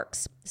how it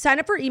works. Sign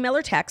up for email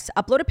or text,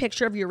 upload a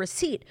picture of your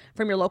receipt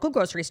from your local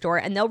grocery store,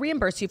 and they'll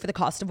reimburse you for the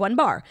cost of one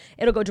bar.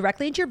 It'll go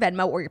directly into your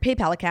Venmo or your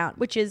PayPal account,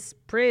 which is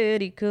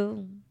pretty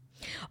cool.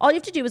 All you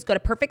have to do is go to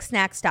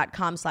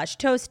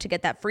perfectsnacks.com/toast to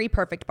get that free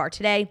Perfect Bar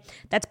today.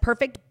 That's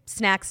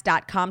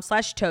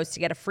perfectsnacks.com/toast to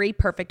get a free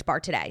Perfect Bar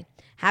today.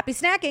 Happy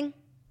snacking.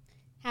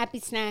 Happy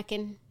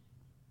snacking.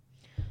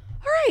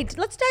 All right,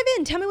 let's dive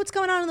in. Tell me what's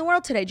going on in the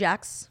world today,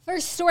 Jax.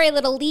 First story, a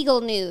little legal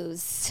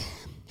news.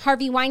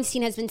 Harvey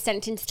Weinstein has been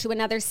sentenced to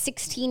another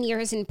 16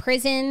 years in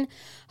prison.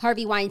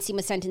 Harvey Weinstein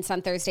was sentenced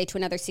on Thursday to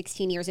another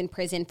 16 years in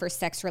prison for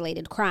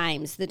sex-related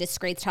crimes. The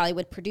disgraced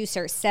Hollywood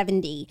producer,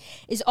 70,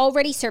 is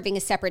already serving a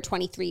separate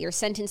 23-year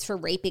sentence for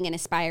raping an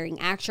aspiring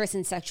actress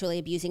and sexually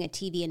abusing a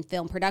TV and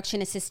film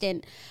production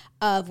assistant,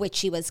 of which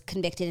she was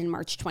convicted in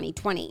March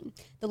 2020.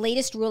 The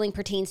latest ruling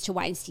pertains to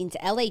Weinstein's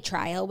LA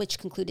trial, which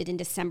concluded in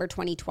December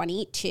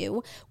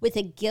 2022 with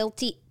a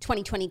guilty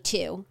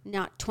 2022,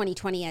 not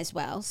 2020 as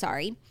well,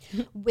 sorry,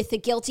 with a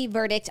guilty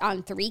verdict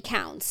on 3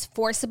 counts: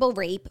 forcible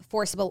rape,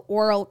 forcible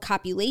oral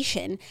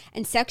copulation,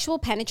 and sexual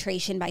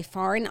penetration by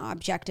foreign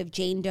object of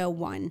Jane Doe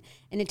 1,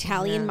 an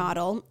Italian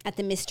model at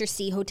the Mr.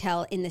 C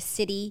Hotel in the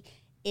city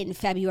in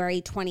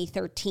February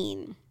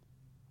 2013.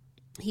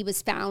 He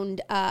was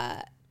found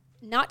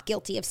not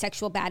guilty of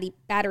sexual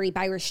battery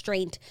by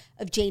restraint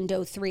of Jane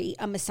Doe 3,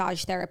 a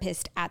massage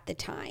therapist at the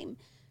time.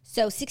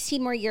 So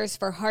 16 more years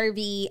for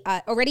Harvey,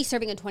 already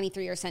serving a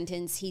 23-year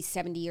sentence. He's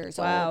 70 years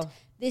old.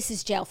 This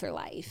is jail for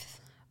life.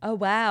 Oh,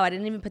 wow. I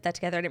didn't even put that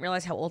together. I didn't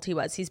realize how old he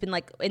was. He's been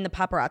in the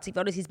paparazzi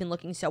photos, he's been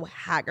looking so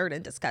haggard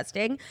and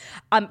disgusting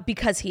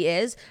because he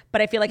is.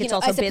 But I feel like it's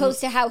also as opposed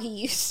to how he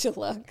used to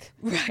look.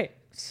 Right.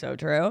 So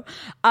true.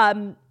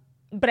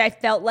 But I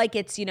felt like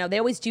it's, they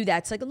always do that.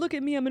 It's like, look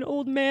at me, I'm an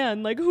old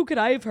man. Like, who could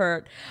I have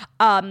hurt?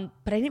 But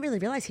I didn't really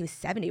realize he was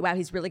 70. Wow,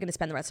 he's really going to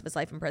spend the rest of his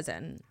life in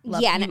prison.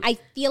 And I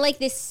feel like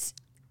this,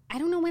 I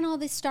don't know when all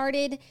this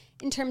started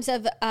in terms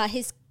of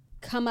his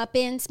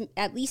comeuppance,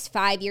 at least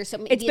 5 years. So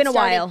maybe it's been a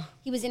while.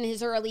 He was in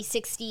his early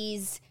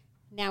 60s.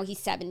 Now he's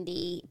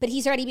 70. But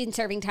he's already been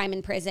serving time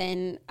in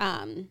prison.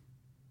 I'm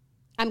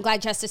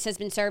glad justice has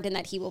been served and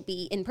that he will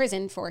be in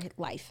prison for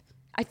life.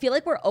 I feel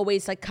like we're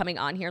always coming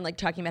on here and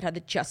talking about how the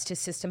justice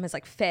system has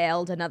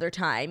failed another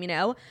time,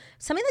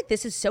 Something like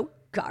this is so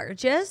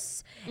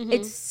gorgeous. Mm-hmm.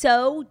 It's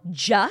so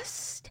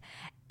just,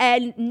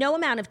 and no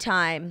amount of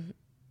time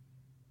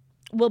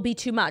will be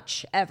too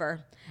much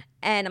ever.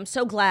 And I'm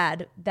so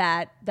glad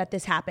that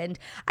this happened.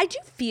 I do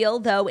feel,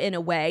 though, in a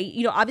way,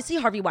 obviously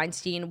Harvey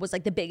Weinstein was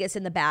the biggest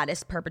and the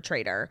baddest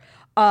perpetrator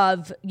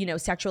of,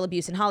 sexual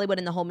abuse in Hollywood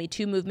and the whole Me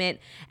Too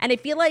movement. And I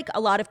feel like a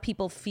lot of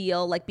people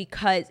feel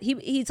because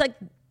he's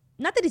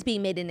not that he's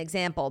being made an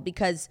example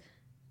because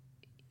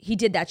he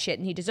did that shit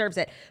and he deserves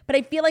it. But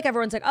I feel like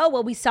everyone's oh,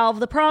 well, we solved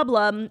the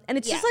problem. And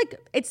it's just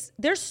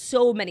there's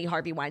so many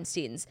Harvey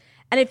Weinsteins.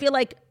 And I feel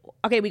like,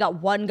 okay, we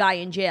got one guy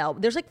in jail.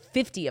 There's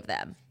 50 of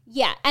them.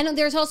 Yeah. And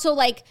there's also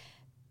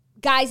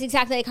guys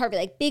exactly like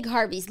Harvey, big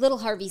Harveys, little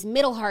Harveys,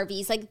 middle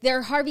Harveys. There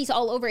are Harveys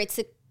all over. It's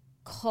a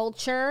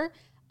culture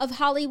of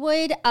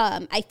Hollywood.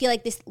 I feel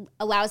like this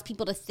allows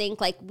people to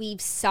think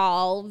we've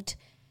solved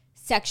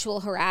sexual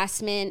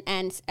harassment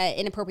and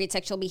inappropriate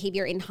sexual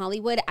behavior in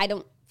Hollywood.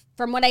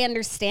 From what I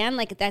understand,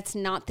 that's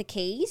not the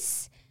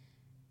case.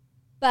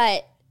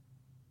 But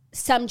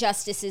some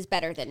justice is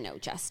better than no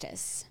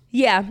justice.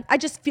 Yeah, I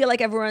just feel like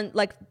everyone,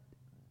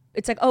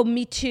 it's oh,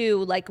 Me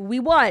Too, we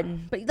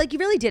won. But you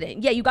really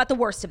didn't. Yeah, you got the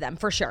worst of them,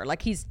 for sure.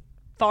 He's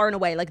far and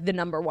away, the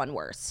number one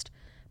worst.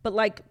 But,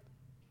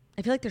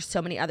 I feel like there's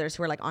so many others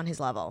who are, on his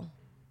level.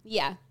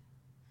 Yeah.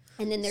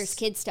 And then there's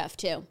kid stuff,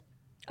 too.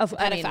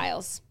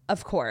 Pedophiles.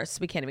 Of course.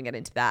 We can't even get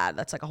into that.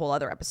 That's a whole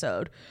other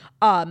episode.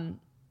 I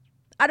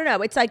don't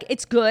know. It's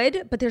it's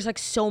good, but there's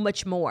so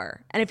much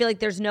more. And I feel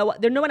like no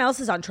one else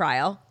is on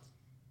trial.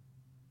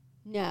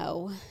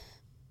 No.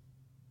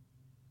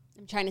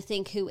 I'm trying to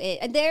think who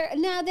it.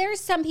 There's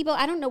some people.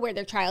 I don't know where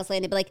their trials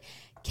landed, but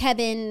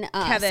Kevin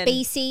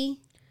Spacey.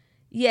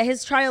 Yeah,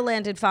 his trial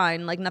landed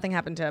fine. Like nothing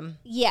happened to him.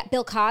 Yeah,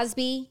 Bill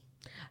Cosby.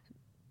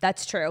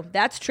 That's true.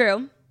 That's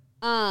true.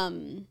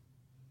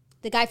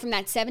 The guy from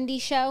that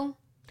 70s show.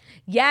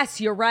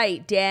 Yes, you're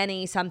right.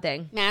 Danny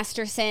something.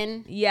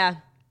 Masterson. Yeah.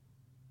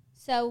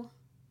 So.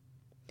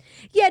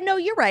 Yeah, no,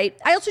 you're right.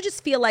 I also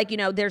just feel like,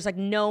 there's like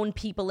known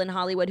people in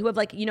Hollywood who have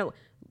like,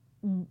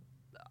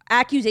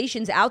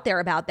 accusations out there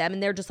about them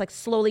and they're just like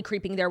slowly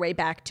creeping their way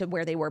back to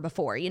where they were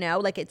before,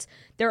 like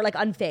they're like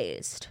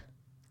unfazed.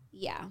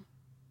 Yeah.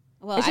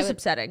 Well, it's just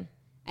upsetting.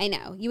 I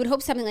know. You would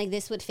hope something like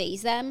this would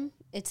faze them.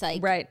 It's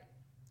like, right.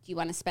 Do you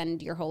want to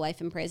spend your whole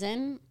life in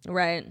prison?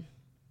 Right.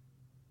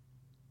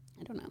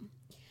 I don't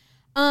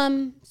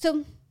know.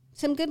 So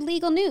some good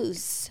legal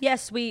news.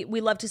 Yes, we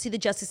love to see the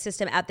justice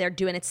system out there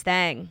doing its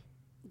thing.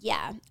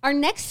 Yeah. Our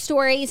next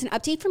story is an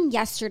update from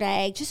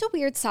yesterday. Just a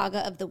weird saga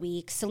of the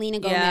week. Selena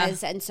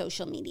Gomez and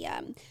social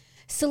media.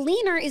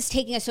 Selena is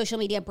taking a social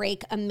media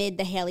break amid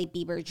the Hailey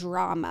Bieber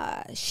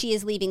drama. She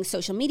is leaving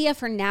social media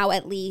for now,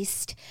 at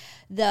least.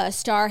 The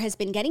star has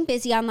been getting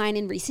busy online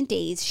in recent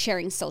days,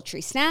 sharing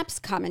sultry snaps,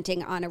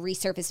 commenting on a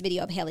resurfaced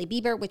video of Hailey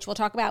Bieber, which we'll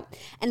talk about,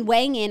 and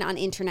weighing in on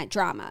internet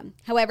drama.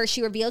 However,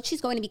 she revealed she's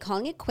going to be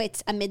calling it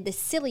quits amid the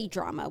silly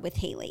drama with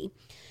Hailey.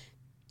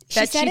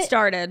 She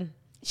started.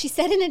 She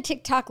said in a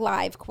TikTok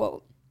live,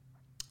 quote,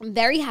 "I'm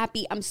very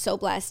happy. I'm so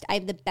blessed. I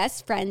have the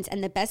best friends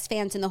and the best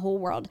fans in the whole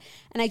world,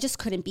 and I just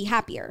couldn't be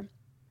happier.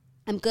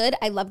 I'm good.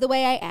 I love the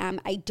way I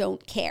am. I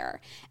don't care.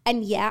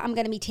 And yeah, I'm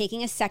going to be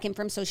taking a second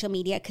from social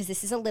media because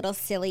this is a little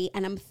silly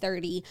and I'm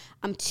 30.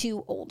 I'm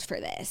too old for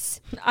this."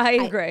 I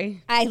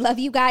agree. I love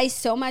you guys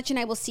so much and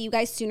I will see you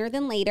guys sooner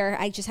than later.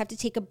 I just have to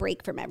take a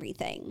break from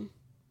everything.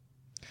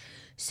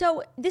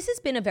 So this has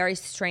been a very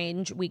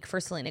strange week for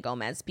Selena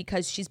Gomez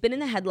because she's been in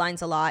the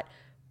headlines a lot,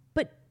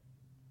 but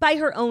by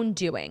her own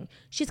doing.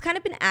 She's kind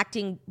of been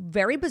acting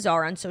very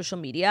bizarre on social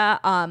media.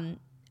 And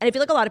I feel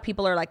like a lot of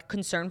people are like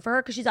concerned for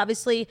her because she's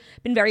obviously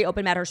been very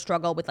open about her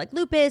struggle with like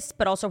lupus,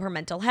 but also her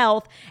mental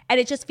health. And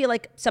it just feel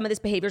like some of this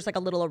behavior is like a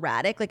little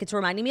erratic. Like it's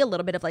reminding me a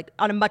little bit of like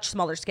on a much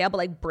smaller scale, but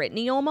like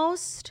Britney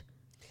almost.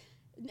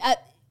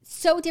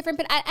 So different.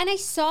 But I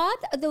saw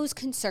those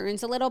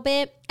concerns a little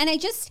bit. And I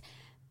just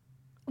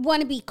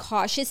want to be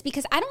cautious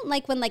because I don't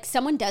like when like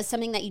someone does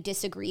something that you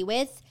disagree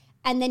with.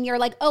 And then you're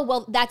like, oh,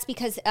 well, that's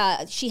because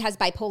she has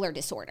bipolar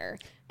disorder.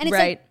 And it's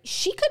like,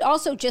 she could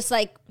also just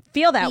like,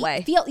 feel that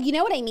way. You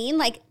know what I mean?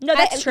 Like, no,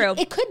 that's true.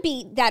 It could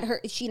be that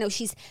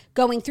she's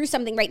going through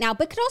something right now,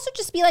 but could also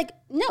just be like,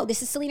 no,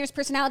 this is Selena's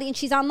personality and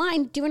she's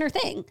online doing her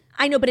thing.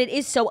 I know, but it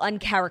is so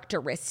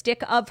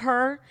uncharacteristic of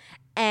her.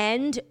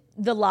 And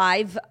the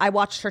live, I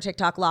watched her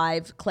TikTok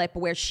live clip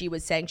where she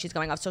was saying she's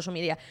going off social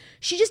media.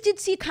 She just did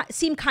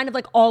seem kind of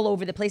like all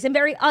over the place and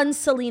very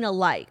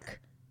un-Selena-like.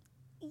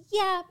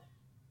 Yeah,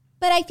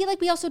 but I feel like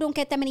we also don't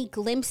get that many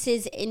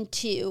glimpses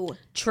into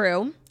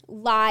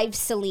live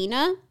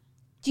Selena.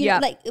 Do you know,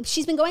 like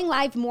she's been going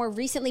live more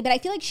recently, but I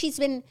feel like she's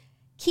been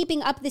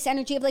keeping up this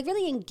energy of like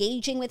really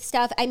engaging with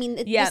stuff. I mean,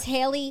 this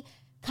Hailey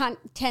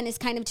content is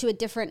kind of to a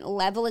different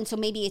level, and so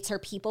maybe it's her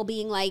people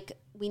being like,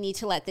 we need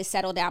to let this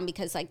settle down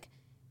because like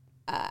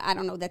I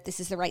don't know that this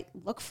is the right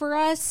look for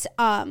us.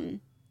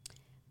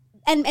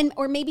 And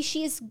or maybe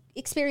she is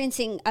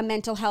experiencing a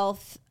mental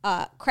health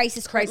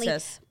crisis currently.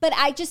 But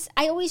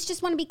I always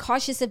just want to be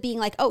cautious of being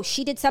like, oh,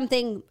 she did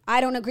something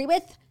I don't agree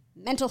with.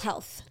 Mental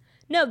health.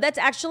 No, that's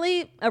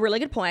actually a really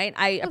good point.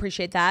 I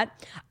appreciate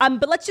that.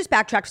 But let's just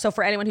backtrack. So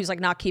for anyone who's like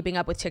not keeping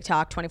up with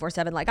TikTok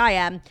 24/7 like I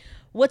am,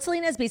 what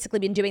Selena has basically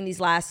been doing these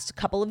last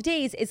couple of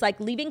days is like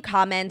leaving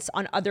comments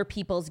on other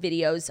people's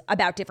videos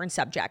about different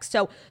subjects.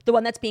 So the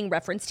one that's being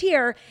referenced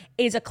here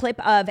is a clip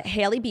of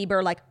Hailey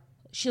Bieber. Like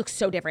she looks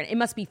so different. It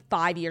must be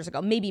 5 years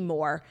ago, maybe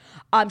more.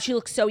 She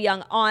looks so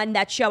young on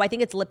that show. I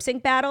think it's Lip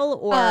Sync Battle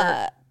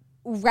or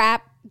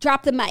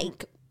Drop the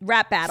Mic.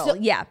 Rap Battle. So,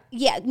 yeah.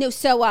 No.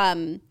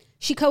 So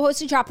she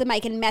co-hosted Drop the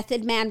Mic, and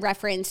Method Man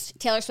referenced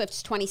Taylor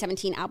Swift's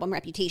 2017 album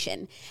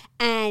Reputation.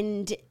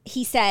 And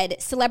he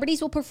said,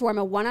 celebrities will perform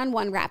a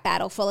one-on-one rap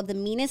battle full of the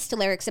meanest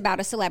lyrics about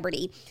a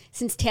celebrity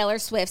since Taylor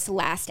Swift's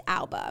last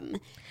album.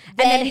 And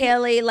then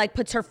Hailey like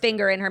puts her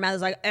finger in her mouth,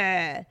 is like,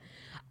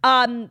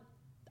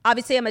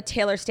 obviously, I'm a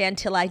Taylor stan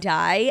till I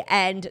die.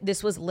 And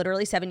this was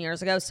literally 7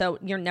 years ago. So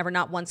you're never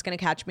not once going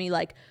to catch me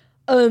like,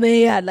 oh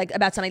man, like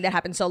about something that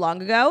happened so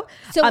long ago.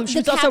 So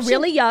she's also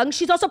really young.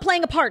 She's also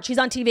playing a part. She's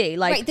on TV.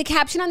 Like, right. The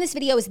caption on this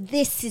video is,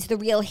 "This is the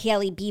real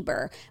Hailey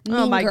Bieber. Mean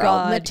oh my girl,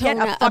 God,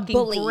 Matona, get a fucking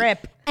bully."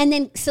 grip. And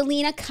then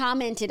Selena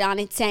commented on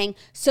it saying,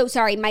 "So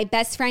sorry, my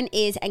best friend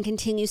is and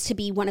continues to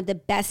be one of the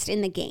best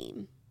in the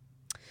game."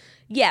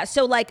 Yeah,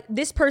 so like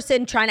this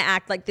person trying to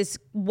act like this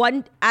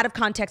one out of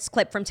context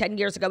clip from 10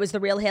 years ago is the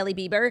real Hailey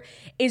Bieber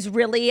is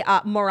really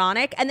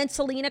moronic. And then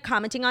Selena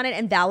commenting on it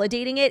and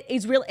validating it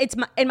is real. It's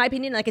in my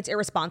opinion, like it's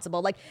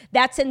irresponsible. Like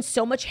that sends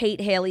so much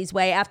hate Hailey's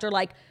way after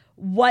like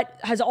what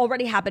has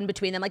already happened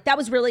between them. Like that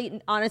was really,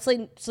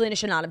 honestly, Selena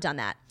should not have done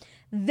that.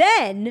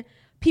 Then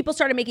people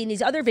started making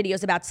these other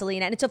videos about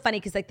Selena. And it's so funny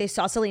because like they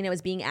saw Selena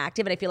was being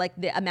active, and I feel like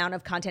the amount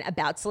of content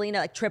about Selena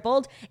like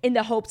tripled in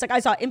the hopes, like I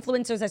saw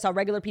influencers, I saw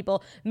regular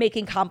people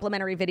making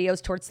complimentary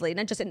videos towards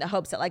Selena just in the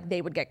hopes that like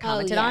they would get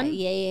commented on.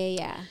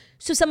 Yeah.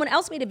 So someone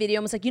else made a video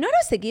and was like, you know what I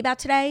was thinking about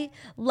today?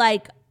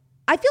 Like,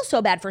 I feel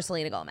so bad for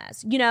Selena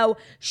Gomez. You know,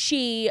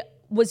 she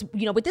was,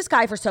 you know, with this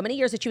guy for so many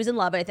years that she was in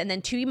love with. And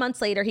then 2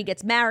 months later, he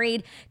gets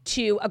married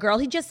to a girl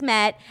he just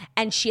met,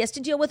 and she has to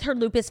deal with her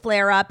lupus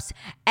flare-ups.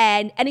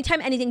 And anytime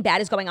anything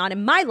bad is going on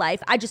in my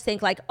life, I just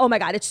think like, oh my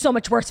God, it's so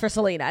much worse for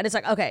Selena. And it's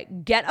like, okay,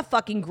 get a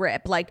fucking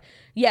grip. Like,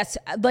 yes,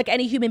 like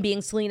any human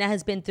being, Selena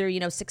has been through, you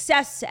know,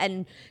 success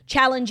and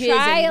challenges.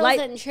 Trials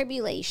and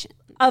tribulation.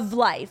 Of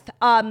life.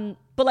 But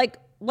like,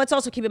 let's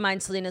also keep in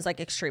mind Selena's like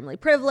extremely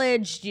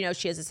privileged. You know,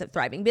 she has a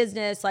thriving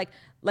business. Like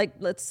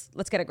let's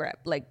get a grip.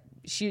 Like,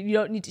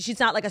 she's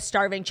not like a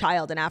starving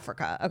child in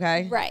Africa,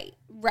 okay?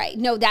 Right.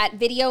 No, that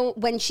video,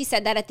 when she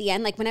said that at the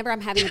end, like whenever I'm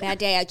having a bad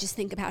day, I just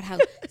think about how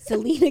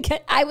Selena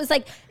I was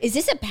like, is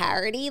this a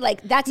parody?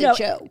 Like, that's a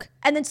joke.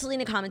 And then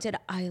Selena commented,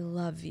 I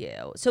love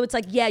you. So it's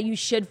like, yeah, you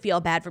should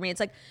feel bad for me. It's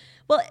like,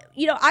 well,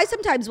 you know, I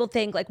sometimes will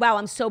think like, wow,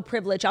 I'm so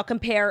privileged. I'll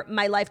compare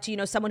my life to, you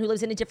know, someone who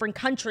lives in a different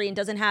country and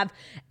doesn't have,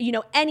 you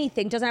know,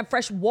 anything, doesn't have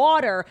fresh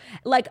water.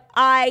 Like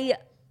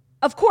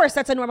of course,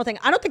 that's a normal thing.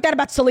 I don't think that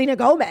about Selena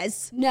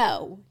Gomez.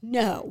 No.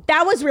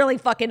 That was really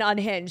fucking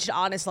unhinged,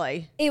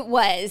 honestly. It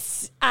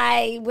was.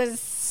 I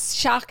was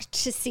shocked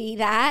to see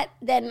that.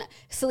 Then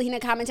Selena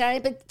commented on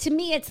it. But to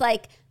me, it's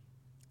like,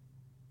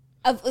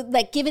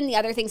 given the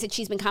other things that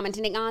she's been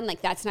commenting on,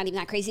 like that's not even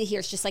that crazy.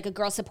 Here's just like a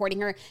girl supporting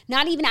her,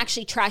 not even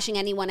actually trashing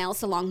anyone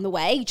else along the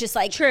way. Just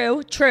like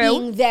true,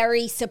 being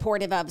very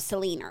supportive of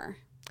Selena.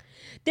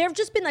 There have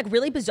just been like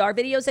really bizarre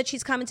videos that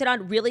she's commented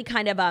on, really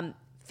kind of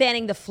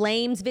fanning the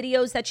flames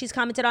videos that she's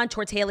commented on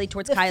towards Hailey,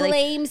 towards Kylie. The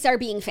flames are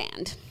being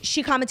fanned.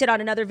 She commented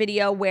on another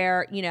video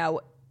where, you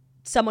know,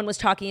 someone was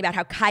talking about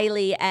how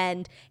Kylie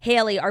and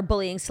Hailey are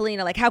bullying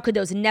Selena. Like, how could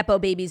those Nepo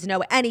babies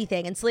know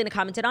anything? And Selena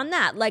commented on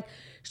that. Like,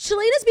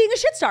 Selena's being a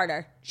shit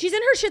starter. She's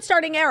in her shit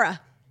starting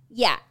era.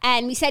 Yeah.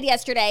 And we said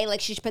yesterday, like,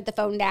 she should put the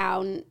phone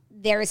down.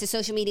 There is a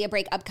social media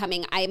break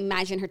upcoming. I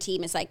imagine her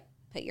team is like,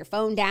 put your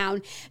phone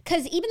down.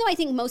 Because even though I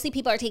think mostly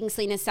people are taking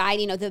Selena's side,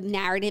 you know, the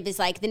narrative is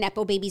like the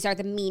Nepo babies are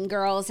the mean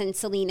girls and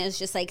Selena's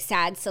just like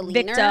sad Selena.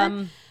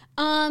 Victim.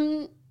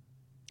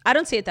 I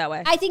don't see it that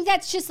way. I think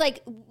that's just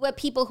like what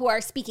people who are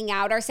speaking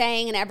out are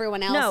saying, and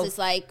everyone else is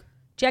like,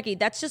 Jackie,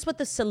 that's just what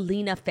the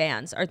Selena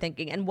fans are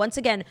thinking. And once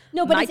again,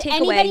 no, but is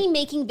anybody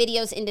making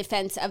videos in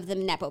defense of the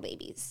Nepo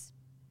babies?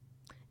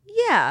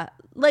 Yeah,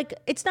 like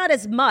it's not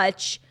as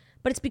much.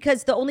 But it's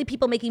because the only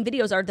people making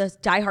videos are the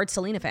diehard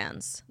Selena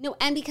fans. No,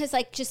 and because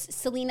like just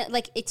Selena,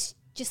 like it's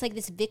just like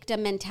this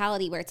victim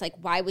mentality where it's like,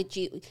 why would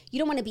you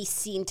don't want to be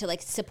seen to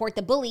like support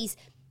the bullies,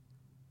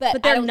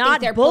 but they're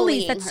not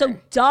bullies. That's so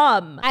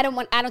dumb. I don't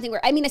think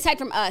I mean, aside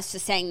from us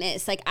just saying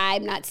this, like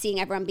I'm not seeing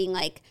everyone being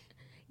like,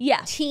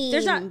 yeah, team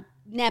there's not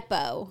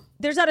Nepo.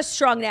 There's not a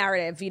strong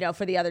narrative, you know,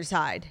 for the other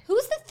side.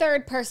 Who's the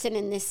third person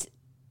in this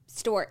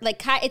story?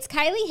 Like it's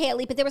Kylie,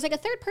 Hailey, but there was like a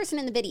third person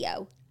in the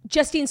video.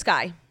 Justine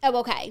Skye. Oh,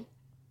 okay.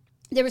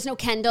 There was no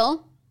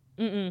Kendall?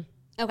 Mm-mm.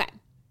 Okay.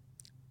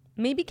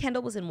 Maybe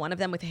Kendall was in one of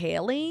them with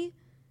Hailey.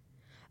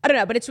 I don't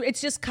know, but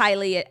it's just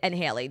Kylie and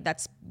Hailey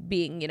that's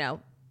being, you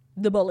know,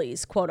 the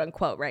bullies, quote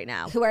unquote, right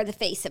now. Who are the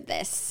face of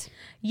this.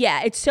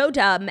 Yeah, it's so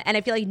dumb. And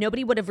I feel like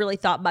nobody would have really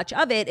thought much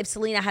of it if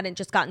Selena hadn't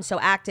just gotten so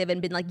active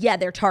and been like, yeah,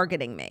 they're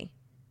targeting me.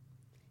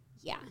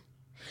 Yeah.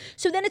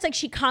 So then it's like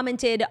she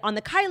commented on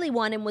the Kylie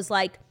one and was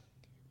like,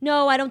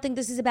 no, I don't think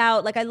this is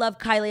about, like, I love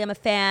Kylie, I'm a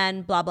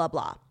fan, blah, blah,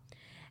 blah.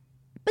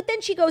 But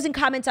then she goes and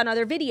comments on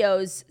other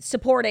videos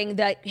supporting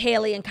that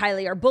Hailey and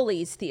Kylie are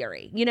bullies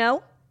theory, you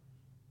know?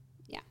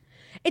 Yeah.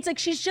 It's like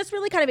she's just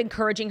really kind of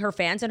encouraging her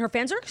fans, and her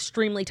fans are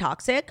extremely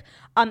toxic.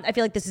 I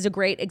feel like this is a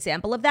great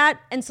example of that.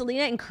 And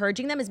Selena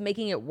encouraging them is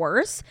making it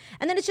worse.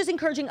 And then it's just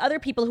encouraging other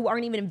people who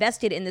aren't even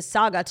invested in this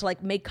saga to,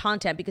 like, make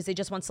content because they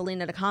just want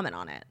Selena to comment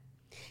on it.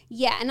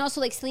 Yeah, and also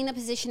like Selena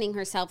positioning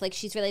herself like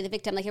she's really the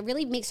victim. Like it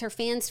really makes her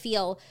fans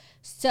feel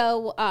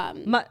so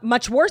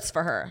much worse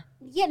for her.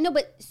 Yeah, no,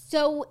 but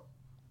so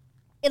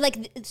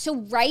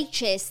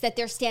righteous that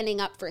they're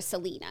standing up for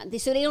Selena.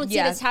 So they don't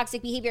see this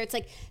toxic behavior. It's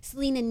like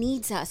Selena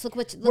needs us. Look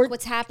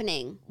what's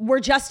happening.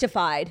 We're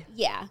justified.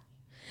 Yeah.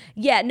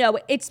 Yeah, no,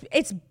 it's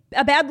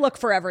a bad look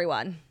for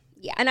everyone.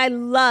 Yeah. And I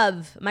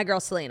love my girl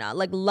Selena,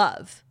 like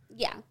love.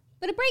 Yeah.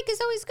 But a break is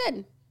always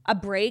good. A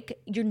break,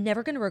 you're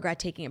never going to regret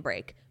taking a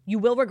break. You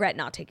will regret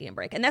not taking a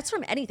break. And that's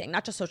from anything,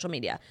 not just social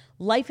media.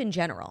 Life in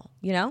general,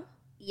 you know?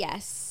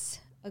 Yes.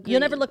 Agreed.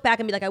 You'll never look back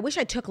and be like, I wish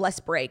I took less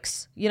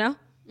breaks, you know?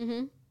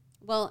 Mm-hmm.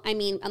 Well, I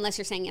mean, unless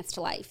you're saying yes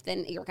to life,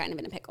 then you're kind of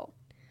in a pickle.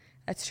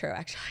 That's true,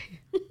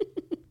 actually.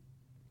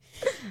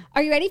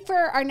 Are you ready for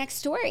our next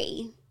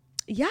story?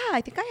 Yeah,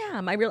 I think I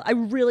am. I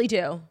really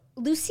do.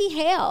 Lucy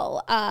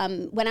Hale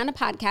went on a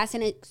podcast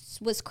and it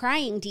was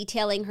crying,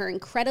 detailing her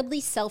incredibly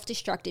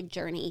self-destructive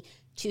journey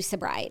to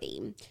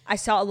sobriety. I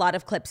saw a lot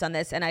of clips on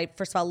this, and I,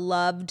 first of all,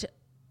 loved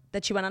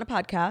that she went on a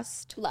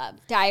podcast. Love.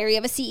 Diary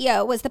of a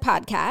CEO was the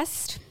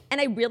podcast. And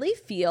I really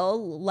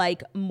feel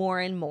like more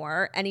and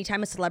more,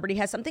 anytime a celebrity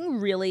has something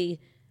really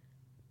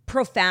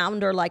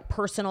profound or like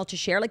personal to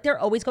share, like they're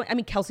always going, I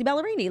mean, Kelsey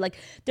Ballerini, like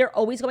they're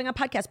always going on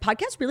podcasts.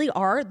 Podcasts really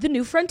are the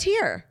new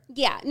frontier.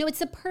 Yeah, no, it's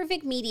the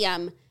perfect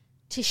medium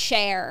to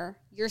share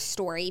your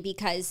story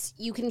because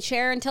you can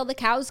share until the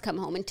cows come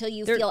home, until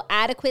you feel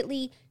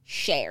adequately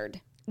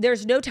shared.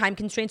 There's no time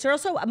constraints. Or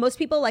also, most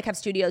people like have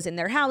studios in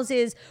their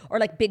houses or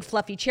like big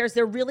fluffy chairs.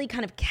 They're really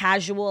kind of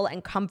casual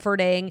and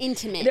comforting.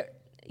 Intimate.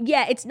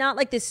 Yeah, it's not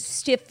like this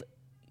stiff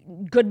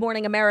Good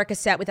Morning America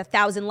set with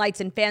 1,000 lights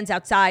and fans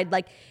outside.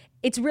 Like,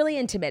 it's really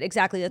intimate.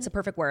 Exactly. That's a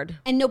perfect word.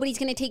 And nobody's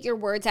going to take your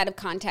words out of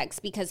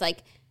context because,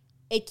 like,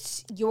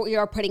 it's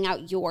you're putting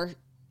out your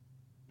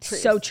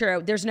truth. So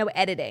true. There's no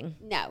editing.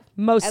 No.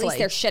 Mostly. At least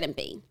there shouldn't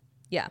be.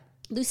 Yeah.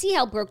 Lucy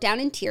Hale broke down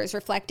in tears,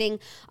 reflecting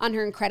on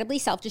her incredibly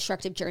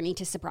self-destructive journey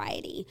to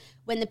sobriety.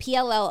 When the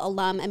PLL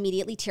alum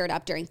immediately teared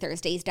up during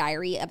Thursday's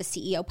Diary of a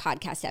CEO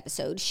podcast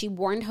episode, she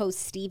warned host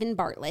Stephen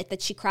Bartlett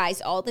that she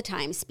cries all the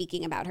time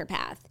speaking about her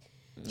path.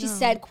 She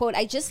said, quote,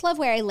 "I just love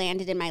where I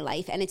landed in my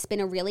life, and it's been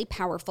a really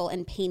powerful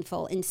and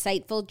painful,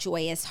 insightful,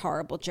 joyous,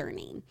 horrible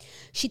journey."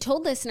 She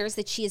told listeners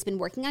that she has been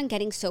working on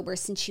getting sober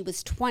since she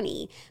was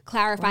 20,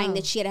 clarifying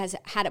that she has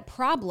had a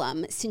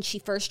problem since she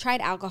first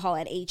tried alcohol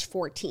at age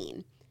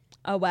 14.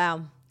 Oh,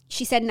 wow.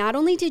 She said not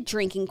only did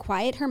drinking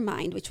quiet her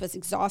mind, which was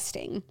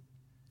exhausting,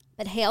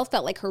 but Hale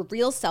felt like her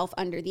real self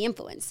under the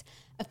influence,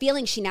 a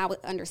feeling she now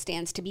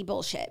understands to be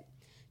bullshit.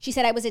 She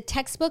said, "I was a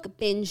textbook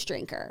binge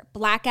drinker.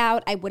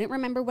 Blackout, I wouldn't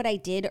remember what I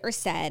did or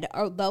said,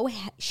 although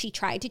she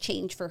tried to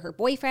change for her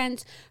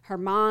boyfriends, her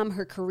mom,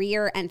 her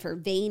career, and for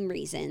vain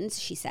reasons,"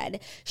 she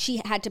said.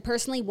 She had to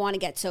personally want to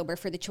get sober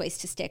for the choice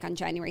to stick on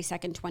January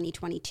 2nd,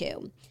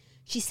 2022.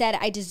 She said,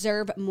 "I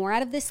deserve more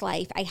out of this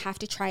life. I have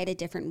to try it a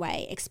different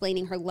way,"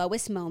 explaining her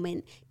lowest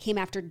moment came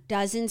after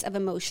dozens of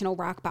emotional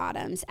rock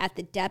bottoms at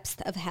the depths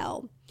of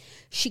hell.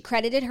 She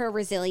credited her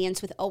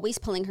resilience with always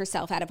pulling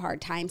herself out of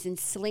hard times and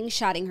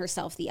slingshotting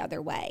herself the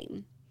other way.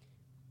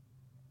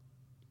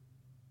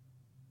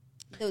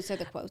 Those are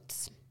the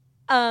quotes.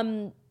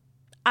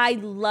 I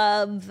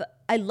love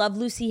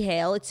Lucy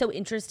Hale. It's so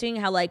interesting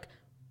how, like,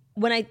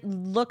 when I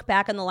look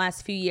back on the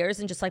last few years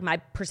and just like my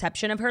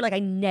perception of her, like I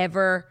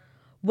never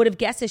would have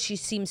guessed that she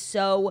seems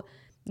so,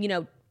 you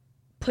know,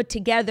 put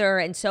together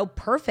and so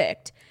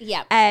perfect.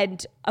 Yeah.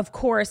 And of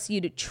course,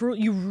 you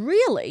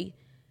really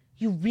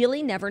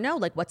never know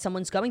like what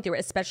someone's going through,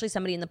 especially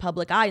somebody in the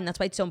public eye. And that's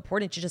why it's so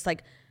important to just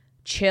like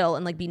chill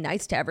and like be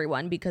nice to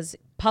everyone, because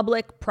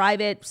public,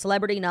 private,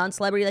 celebrity,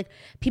 non-celebrity, like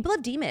people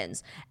have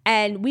demons.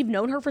 And we've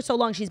known her for so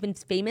long. She's been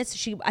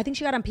famous. I think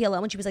she got on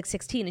PLL when she was like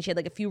 16 and she had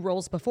like a few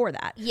roles before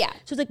that. Yeah.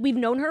 So it's like we've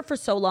known her for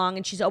so long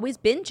and she's always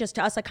been just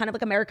to us like kind of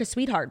like America's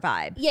sweetheart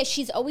vibe. Yeah,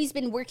 she's always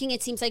been working.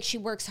 It seems like she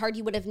works hard.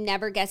 You would have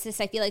never guessed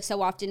this. I feel like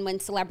so often when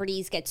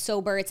celebrities get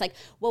sober, it's like,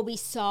 well, we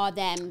saw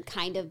them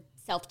kind of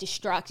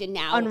self-destruct and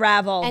now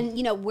unravel. And,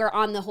 you know, we're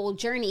on the whole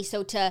journey.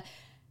 So to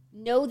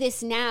know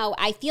this now,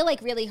 I feel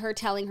like really her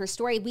telling her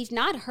story, we've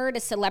not heard a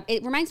celebrity,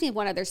 it reminds me of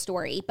one other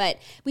story, but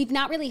we've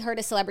not really heard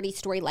a celebrity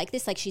story like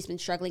this. Like she's been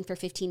struggling for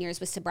 15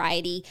 years with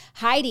sobriety,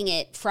 hiding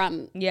it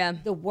from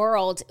the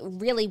world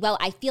really well.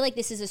 I feel like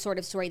this is a sort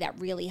of story that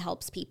really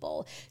helps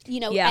people, you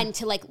know, and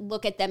to like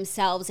look at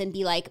themselves and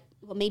be like,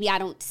 well, maybe I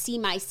don't see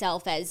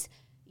myself as,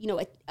 you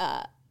know,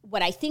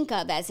 what I think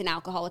of as an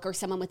alcoholic or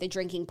someone with a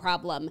drinking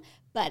problem,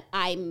 but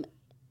I'm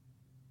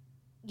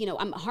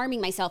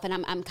harming myself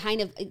and I'm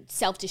kind of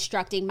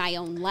self-destructing my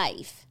own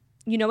life.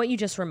 You know what you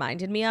just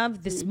reminded me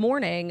of? This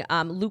morning,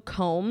 Luke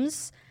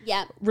Combs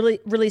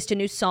released a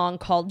new song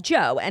called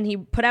Joe, and he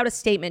put out a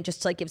statement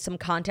just to like give some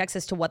context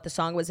as to what the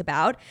song was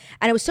about.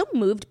 And I was so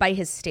moved by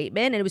his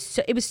statement, and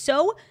it was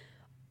so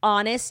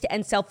honest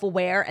and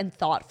self-aware and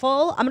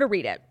thoughtful. I'm going to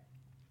read it.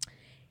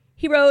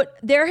 He wrote,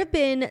 "There have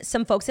been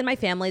some folks in my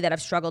family that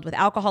have struggled with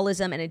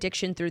alcoholism and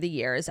addiction through the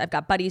years. I've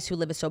got buddies who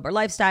live a sober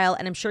lifestyle,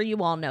 and I'm sure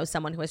you all know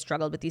someone who has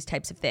struggled with these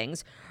types of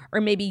things,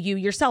 or maybe you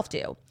yourself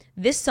do.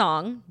 This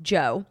song,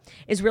 Joe,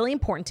 is really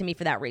important to me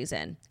for that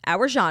reason.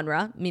 Our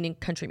genre," meaning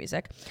country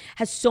music,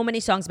 "has so many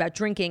songs about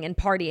drinking and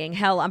partying.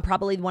 Hell, I'm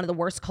probably one of the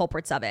worst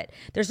culprits of it.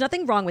 There's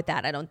nothing wrong with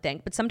that, I don't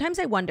think, but sometimes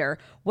I wonder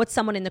what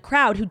someone in the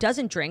crowd who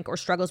doesn't drink or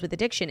struggles with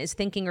addiction is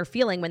thinking or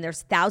feeling when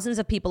there's thousands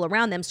of people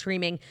around them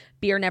screaming,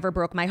 'Beer never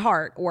broke my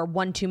heart,' or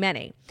 'One too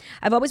many.'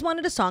 I've always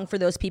wanted a song for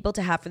those people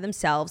to have for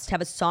themselves, to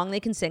have a song they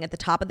can sing at the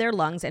top of their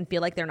lungs and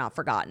feel like they're not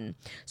forgotten.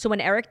 So when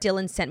Eric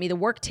Dillon sent me the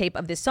work tape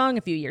of this song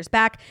a few years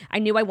back, I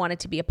knew I wanted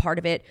to be a part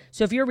of it.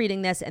 So if you're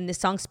reading this and this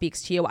song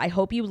speaks to you, I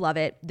hope you love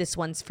it. This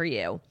one's for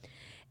you."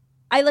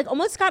 I like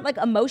almost got like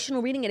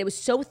emotional reading it. It was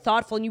so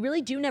thoughtful, and you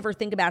really do never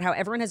think about how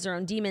everyone has their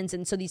own demons.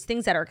 And so these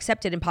things that are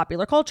accepted in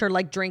popular culture,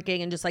 like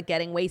drinking and just like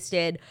getting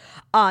wasted,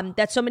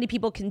 that so many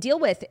people can deal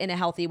with in a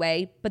healthy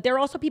way, but there are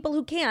also people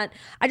who can't.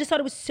 I just thought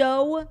I was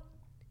so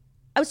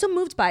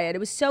moved by it. It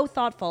was so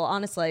thoughtful,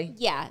 honestly.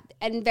 Yeah,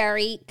 and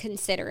very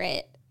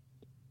considerate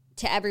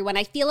to everyone.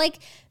 I feel like,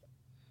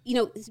 you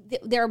know,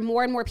 there are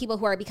more and more people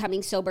who are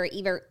becoming sober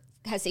either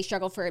because they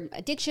struggle for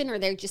addiction, or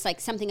they're just like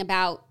something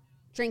about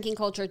drinking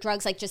culture,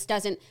 drugs, like just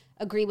doesn't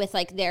agree with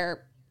like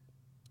their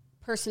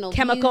personal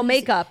chemical views.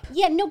 Makeup.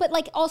 Yeah, no, but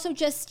like also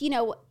just,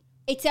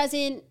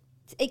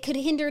 it could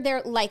hinder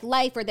their like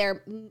life or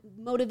their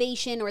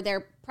motivation or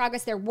their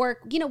progress, their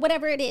work,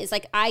 whatever it is.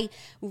 Like I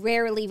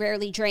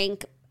rarely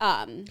drink.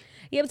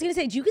 Yeah, I was going to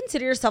say, do you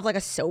consider yourself like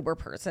a sober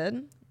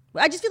person?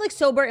 I just feel like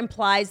sober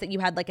implies that you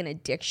had like an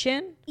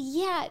addiction.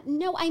 Yeah,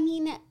 no, I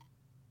mean,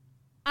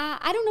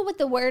 I don't know what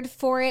the word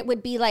for it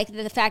would be, like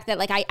the fact that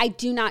like I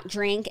do not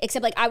drink,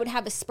 except like I would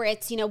have a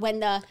spritz, when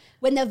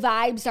the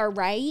vibes are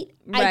right.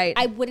 Right.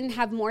 I wouldn't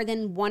have more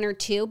than one or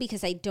two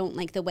because I don't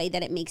like the way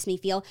that it makes me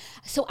feel.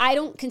 So I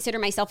don't consider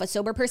myself a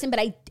sober person, but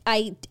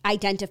I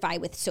identify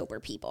with sober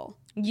people.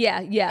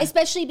 Yeah.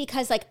 Especially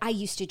because like I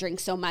used to drink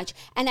so much,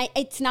 and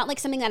it's not like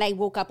something that I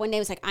woke up one day, I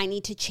was like, I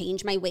need to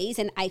change my ways.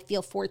 And I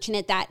feel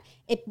fortunate that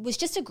it was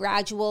just a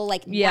gradual,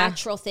 like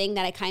natural thing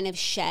that I kind of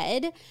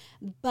shed.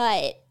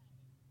 But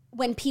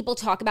when people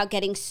talk about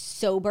getting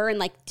sober and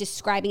like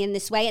describing it in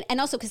this way,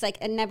 and also because like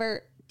I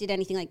never did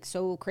anything like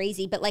so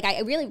crazy, but like I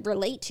really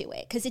relate to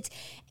it because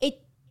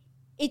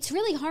it's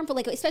really harmful.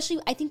 Like especially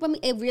I think when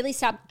it really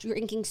stopped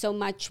drinking so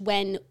much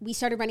when we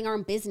started running our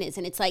own business,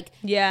 and it's like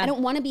I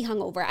don't want to be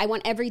hungover. I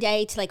want every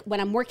day to like when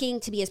I'm working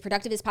to be as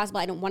productive as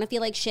possible. I don't want to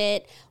feel like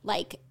shit.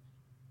 Like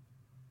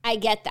I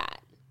get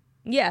that.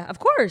 Yeah, of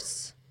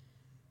course.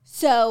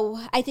 So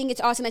I think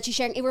it's awesome that she's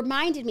sharing. It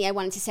reminded me, I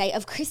wanted to say,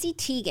 of Chrissy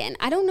Teigen.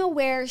 I don't know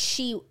where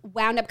she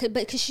wound up, but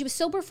because she was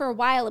sober for a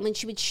while, and when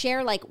she would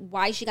share like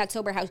why she got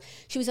sober, how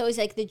she was always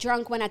like the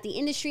drunk one at the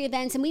industry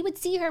events, and we would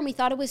see her and we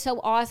thought it was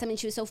so awesome and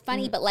she was so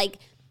funny, but like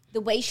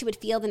the way she would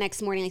feel the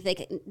next morning,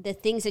 like the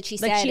things that she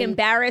said. Like she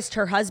embarrassed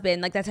her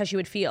husband, like that's how she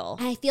would feel.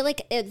 And I feel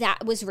like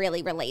that was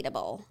really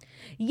relatable.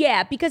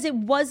 Yeah, because it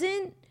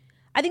wasn't,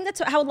 I think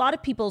that's how a lot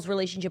of people's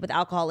relationship with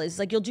alcohol is.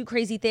 Like you'll do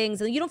crazy things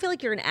and you don't feel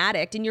like you're an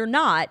addict, and you're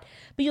not,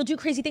 but you'll do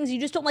crazy things. And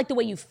you just don't like the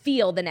way you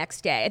feel the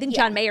next day. I think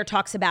John Mayer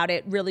talks about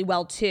it really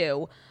well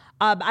too.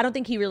 I don't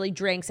think he really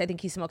drinks. I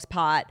think he smokes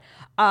pot.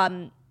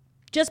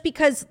 Just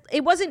because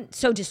it wasn't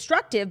so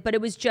destructive, but it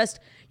was just,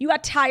 you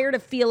got tired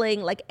of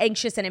feeling like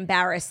anxious and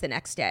embarrassed the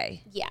next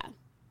day. Yeah.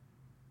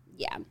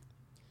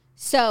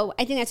 So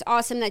I think that's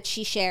awesome that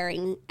she's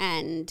sharing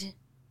and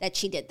that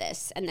she did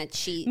this, and that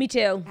she... Me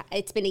too.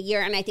 It's been a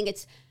year, and I think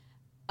it's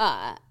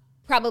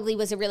probably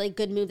was a really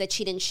good move that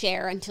she didn't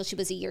share until she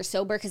was a year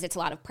sober, because it's a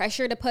lot of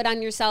pressure to put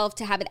on yourself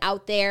to have it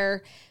out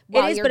there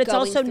while it is, you're but it's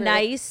going also through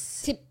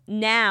nice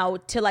now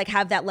to like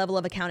have that level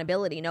of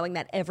accountability, knowing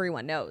that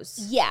everyone knows.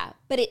 Yeah,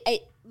 but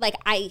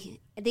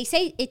they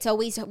say it's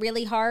always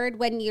really hard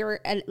when you're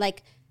a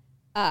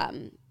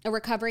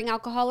recovering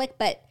alcoholic,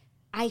 but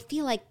I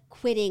feel like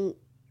quitting,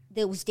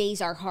 those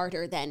days are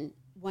harder than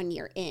 1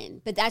 year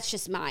in, but that's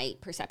just my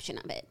perception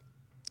of it.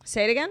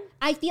 Say it again?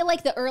 I feel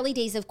like the early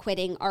days of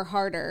quitting are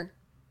harder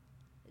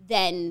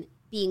than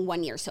being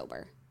 1 year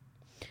sober.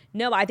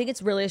 No, I think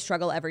it's really a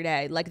struggle every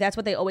day. Like that's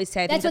what they always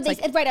say. That's what they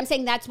said. Right, I'm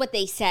saying that's what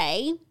they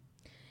say.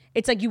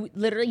 It's like you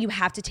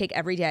have to take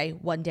every day,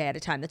 one day at a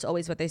time. That's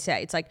always what they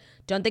say. It's like,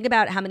 don't think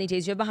about how many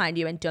days you have behind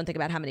you, and don't think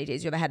about how many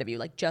days you have ahead of you.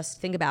 Like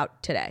just think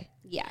about today.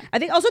 Yeah.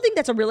 I also think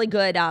that's a really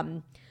good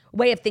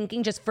way of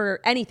thinking just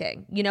for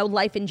anything,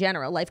 life in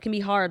general. Life can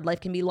be hard.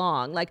 Life can be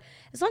long. Like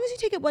as long as you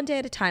take it one day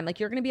at a time, like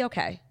you're going to be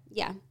okay.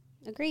 Yeah.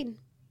 Agreed.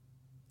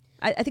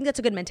 I think that's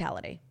a good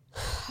mentality.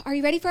 Are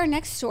you ready for our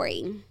next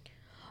story?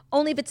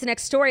 Only if it's the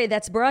next story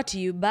that's brought to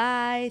you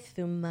by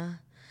Thuma.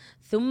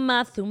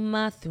 Thuma,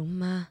 Thuma,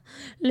 Thuma.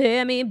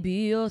 Let me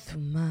be your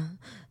Thuma.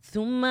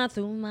 Thuma,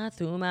 Thuma,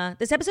 Thuma.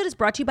 This episode is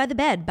brought to you by The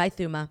Bed by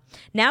Thuma.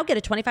 Now get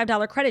a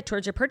 $25 credit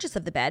towards your purchase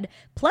of The Bed,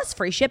 plus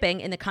free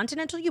shipping in the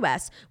continental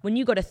U.S. when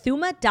you go to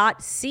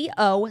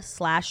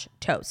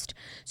thuma.co/toast.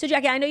 So,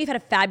 Jackie, I know you've had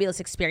a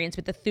fabulous experience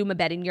with the Thuma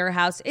bed in your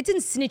house. It's in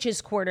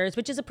Snitch's quarters,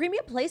 which is a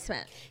premium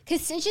placement.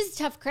 Because Snitch is a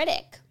tough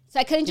critic. So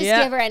I couldn't just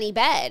give her any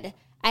bed.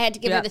 I had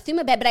to give her the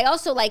Thuma bed, but I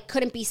also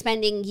couldn't be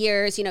spending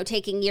years,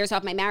 taking years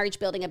off my marriage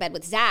building a bed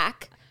with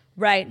Zach.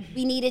 Right.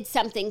 We needed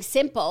something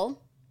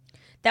simple.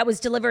 That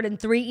was delivered in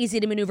 3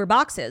 easy-to-maneuver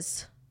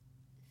boxes.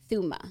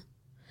 Thuma.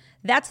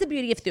 That's the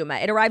beauty of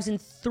Thuma. It arrives in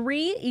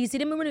 3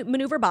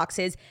 easy-to-maneuver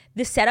boxes.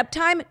 The setup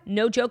time,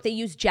 no joke, they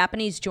use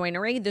Japanese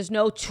joinery. There's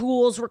no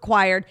tools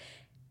required.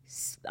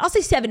 I'll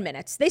say 7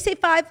 minutes. They say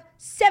 5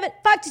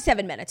 to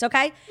 7 minutes,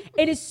 okay?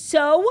 It is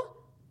so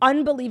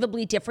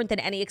unbelievably different than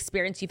any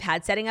experience you've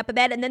had setting up a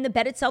bed. And then the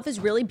bed itself is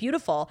really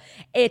beautiful.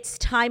 It's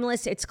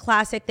timeless. It's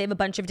classic. They have a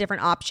bunch of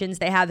different options.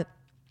 They have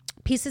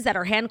pieces that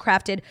are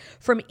handcrafted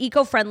from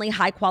eco-friendly,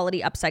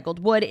 high-quality upcycled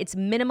wood. It's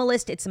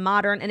minimalist, it's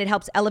modern, and it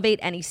helps elevate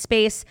any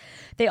space.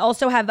 They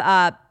also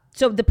have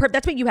So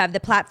that's what you have,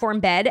 the platform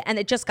bed, and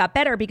it just got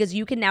better because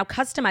you can now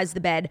customize the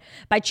bed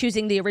by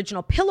choosing the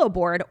original pillow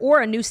board or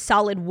a new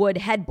solid wood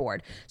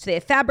headboard. So they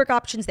have fabric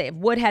options, they have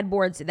wood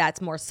headboards that's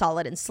more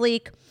solid and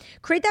sleek.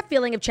 Create that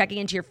feeling of checking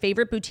into your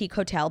favorite boutique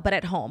hotel, but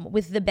at home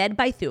with the bed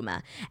by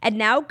Thuma. And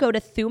now go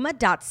to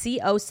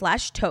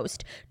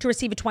thuma.co/toast to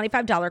receive a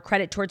 $25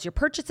 credit towards your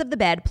purchase of the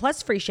bed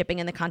plus free shipping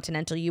in the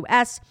continental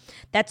US.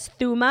 That's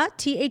Thuma,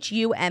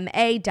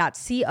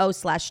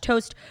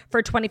 THUMA.co/toast for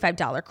a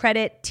 $25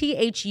 credit,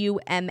 THUMA.co/toast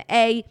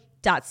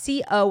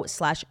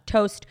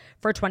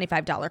for a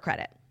 $25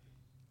 credit.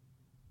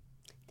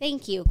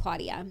 Thank you,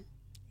 Claudia.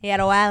 You're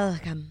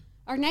welcome.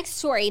 Our next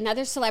story,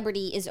 another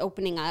celebrity is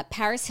opening up.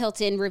 Paris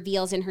Hilton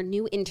reveals in her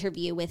new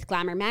interview with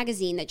Glamour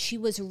magazine that she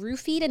was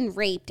roofied and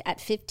raped at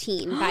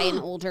 15 by an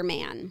older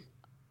man.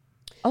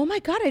 Oh my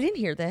God, I didn't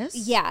hear this.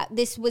 Yeah,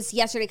 this was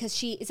yesterday because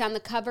she is on the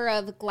cover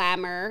of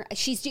Glamour.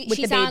 She's the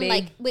on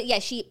baby.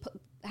 she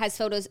has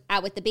photos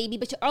out with the baby,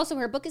 but also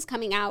her book is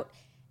coming out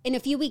in a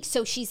few weeks,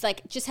 so she's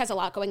like, just has a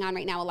lot going on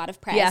right now, a lot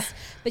of press. Yeah.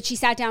 But she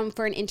sat down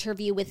for an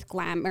interview with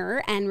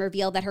Glamour and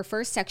revealed that her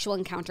first sexual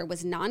encounter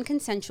was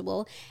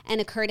non-consensual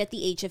and occurred at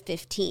the age of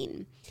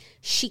 15.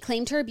 She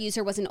claimed her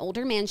abuser was an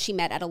older man she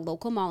met at a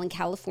local mall in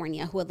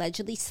California who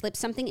allegedly slipped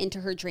something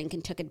into her drink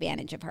and took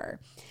advantage of her.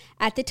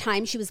 At the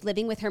time, she was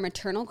living with her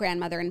maternal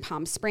grandmother in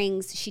Palm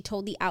Springs. She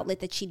told the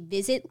outlet that she'd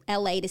visit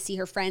LA to see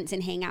her friends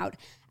and hang out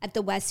at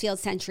the Westfield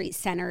Century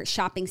Center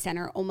shopping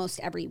center almost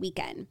every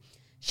weekend.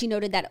 She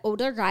noted that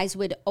older guys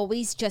would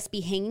always just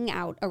be hanging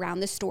out around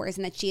the stores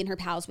and that she and her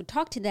pals would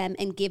talk to them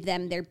and give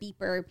them their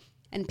beeper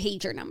and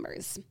pager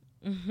numbers.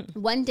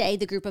 Mm-hmm. One day,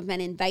 the group of men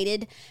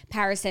invited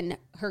Paris and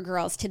her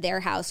girls to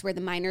their house where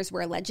the minors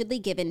were allegedly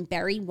given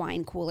berry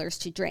wine coolers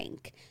to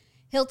drink.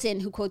 Hilton,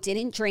 who, quote,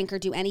 didn't drink or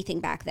do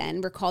anything back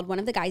then, recalled one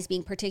of the guys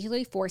being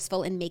particularly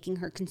forceful in making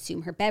her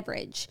consume her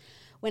beverage.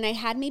 When I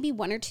had maybe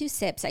one or two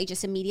sips, I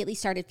just immediately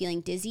started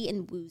feeling dizzy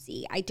and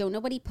woozy. I don't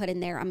know what he put in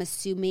there. I'm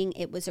assuming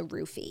it was a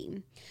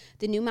roofie.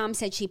 The new mom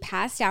said she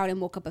passed out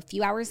and woke up a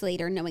few hours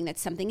later knowing that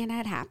something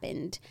had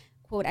happened.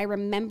 Quote, I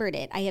remembered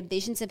it. I have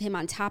visions of him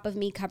on top of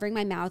me, covering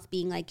my mouth,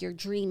 being like, you're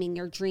dreaming,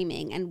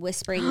 and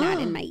whispering that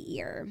in my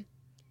ear.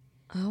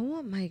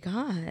 Oh, my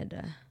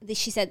God.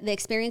 She said the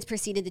experience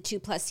preceded the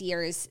 2+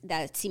 years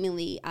that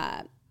seemingly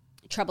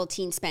troubled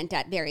teens spent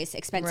at various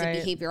expensive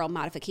behavioral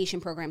modification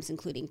programs,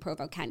 including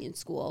Provo Canyon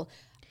School,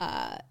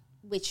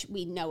 which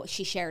we know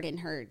she shared in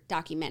her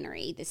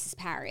documentary, This is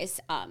Paris.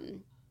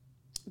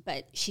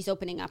 But she's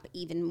opening up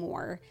even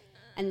more.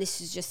 And this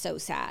is just so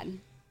sad.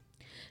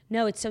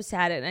 No, it's so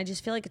sad. And I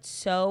just feel like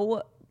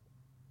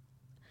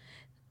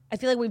I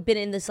feel like we've been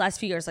in this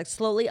last few years, like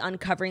slowly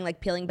uncovering, like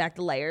peeling back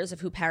the layers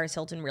of who Paris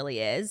Hilton really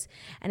is.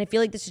 And I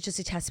feel like this is just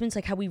a testament to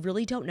like how we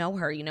really don't know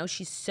her. You know,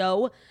 she's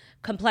so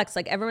complex.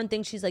 Like everyone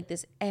thinks she's like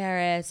this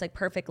heiress, like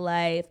perfect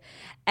life.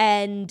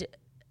 And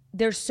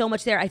there's so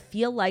much there. I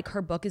feel like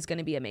her book is going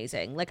to be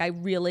amazing. Like I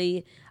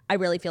really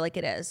feel like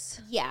it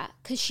is. Yeah,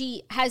 because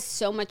she has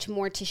so much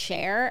more to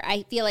share.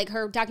 I feel like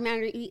her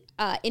documentary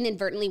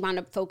inadvertently wound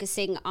up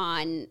focusing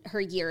on her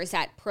years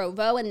at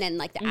Provo and then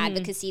like the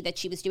advocacy that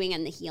she was doing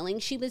and the healing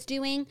she was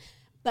doing.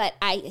 But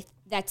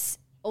that's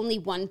only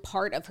one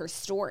part of her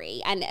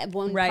story and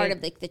one part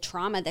of like the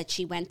trauma that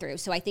she went through.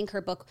 So I think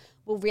her book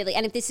will really,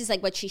 and if this is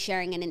like what she's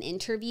sharing in an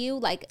interview,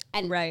 like,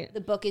 and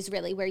the book is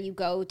really where you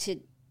go to,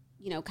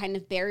 you know, kind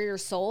of bury your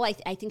soul. I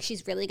think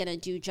she's really going to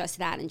do just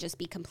that and just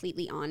be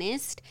completely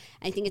honest.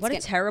 I think it's what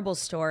a terrible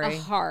story. A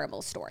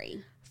horrible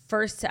story.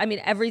 First, I mean,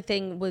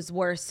 everything was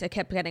worse. It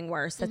kept getting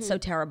worse. That's so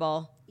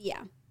terrible.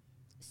 Yeah.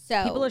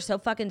 So people are so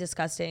fucking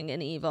disgusting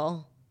and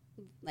evil.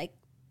 Like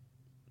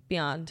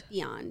beyond.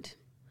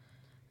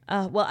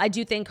 Well, I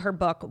do think her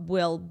book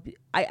will.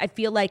 I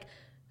feel like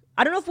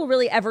I don't know if we'll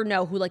really ever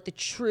know who like the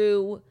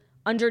true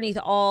underneath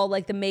all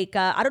like the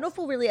makeup. I don't know if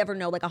we'll really ever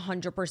know like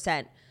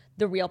 100%.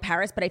 The real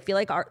Paris, but I feel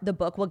like the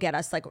book will get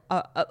us like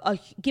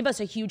give us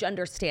a huge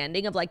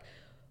understanding of like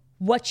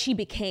what she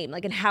became,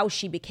 like and how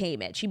she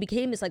became it. She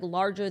became this like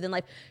larger than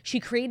life. She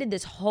created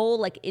this whole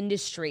like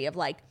industry of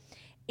like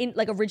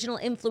original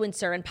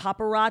influencer and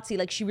paparazzi.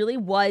 Like she really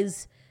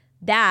was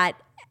that,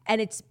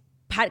 and it's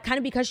kind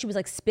of because she was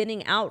like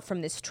spinning out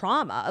from this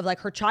trauma of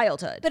like her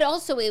childhood. But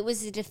also it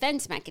was a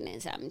defense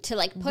mechanism to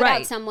like put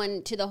out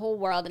someone to the whole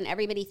world, and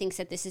everybody thinks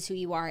that this is who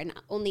you are, and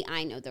only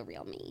I know the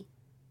real me.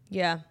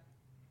 Yeah.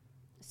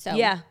 So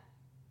yeah,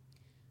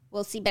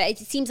 we'll see. But it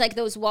seems like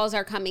those walls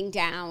are coming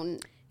down.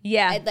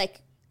 Yeah,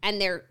 and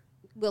they're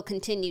will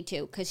continue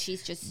to because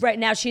she's just right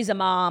now. She's a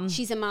mom.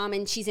 She's a mom,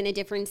 and she's in a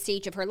different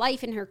stage of her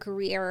life and her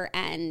career,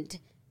 and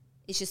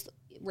it's just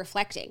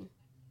reflecting.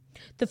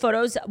 The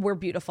photos were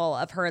beautiful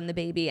of her and the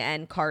baby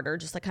and Carter,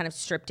 just like kind of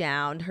stripped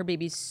down. Her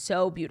baby's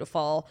so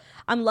beautiful.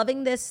 I'm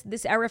loving this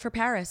era for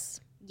Paris.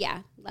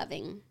 Yeah,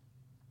 loving.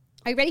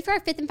 Are you ready for our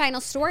fifth and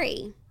final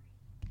story?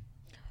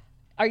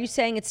 Are you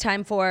saying it's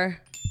time for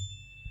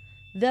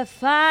the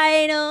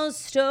final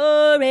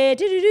story?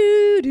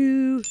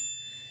 Do-do-do-do.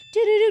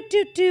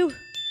 Do-do-do-do-do.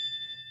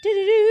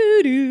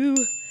 Do-do-do-do.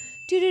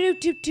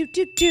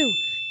 Do-do-do-do-do-do.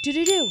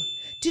 Do-do-do.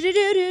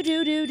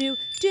 Do-do-do-do-do-do-do.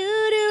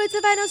 Do-do, it's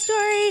the final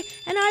story,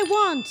 and I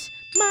want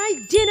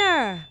my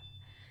dinner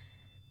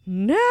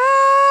now.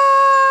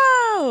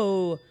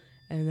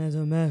 And that's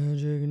a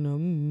magic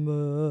number.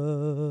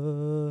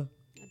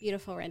 A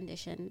beautiful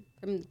rendition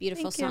from the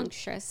beautiful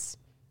songstress,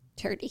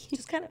 Turdy.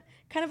 Just kind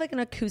of like an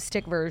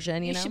acoustic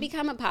version, you know? You should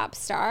become a pop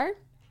star,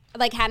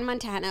 like Hannah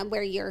Montana,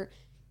 where you're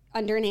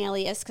under an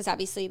alias, because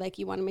obviously, like,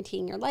 you want to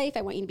maintain your life.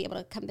 I want you to be able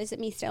to come visit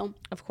me still.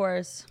 Of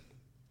course.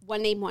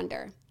 One name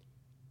wonder.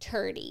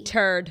 Turdy.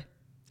 Turd.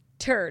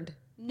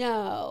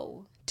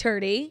 No.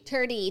 Turdy.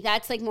 Turdy.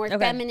 That's like more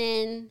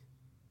feminine.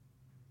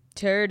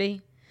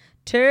 Turdy.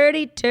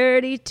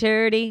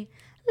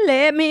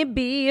 Let me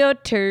be your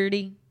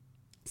turdy.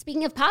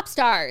 Speaking of pop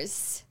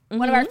stars,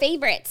 one of our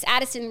favorites,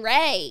 Addison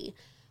Rae,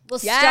 will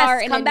star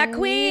in Comeback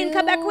Queen.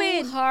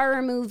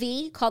 horror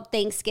movie called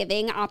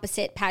Thanksgiving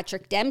opposite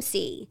Patrick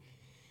Dempsey.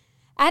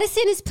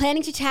 Addison is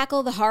planning to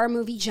tackle the horror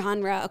movie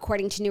genre,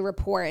 according to new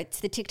reports.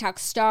 The TikTok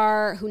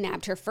star, who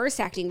nabbed her first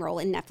acting role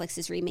in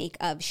Netflix's remake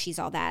of She's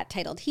All That,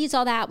 titled He's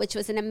All That, which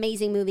was an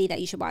amazing movie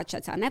that you should watch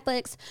that's on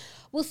Netflix,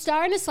 will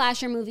star in a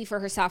slasher movie for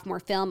her sophomore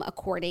film,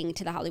 according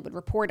to The Hollywood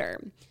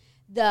Reporter.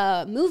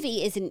 The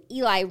movie is an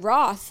Eli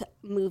Roth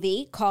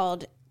movie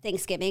called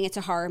Thanksgiving. It's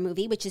a horror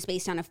movie, which is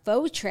based on a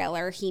faux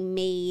trailer he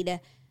made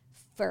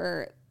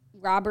for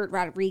Robert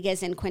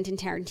Rodriguez and Quentin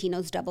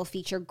Tarantino's double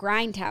feature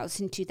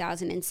Grindhouse in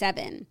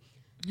 2007.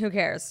 Who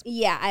cares?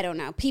 Yeah, I don't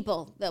know.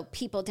 People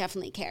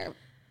definitely care.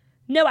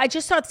 No, I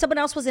just thought someone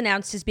else was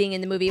announced as being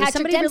in the movie. It was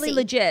somebody Dempsey. really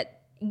legit.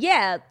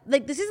 Yeah,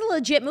 like this is a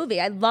legit movie.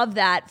 I love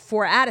that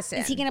for Addison.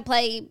 Is he going to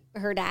play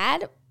her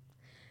dad?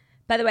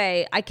 By the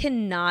way, I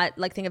cannot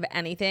think of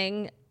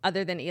anything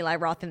other than Eli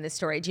Roth in this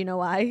story. Do you know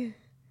why?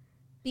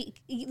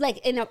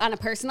 On a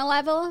personal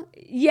level?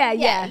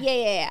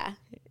 Yeah.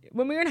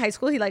 When we were in high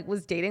school, he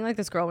was dating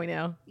this girl we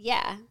knew.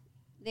 Yeah.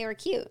 They were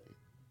cute.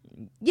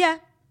 Yeah.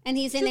 And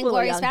he's in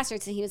Inglourious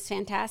Basterds, and he was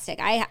fantastic.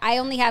 I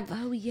only have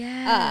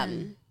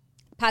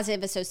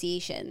positive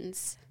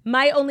associations.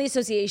 My only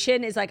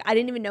association is I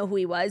didn't even know who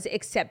he was,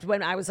 except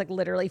when I was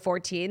literally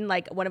 14.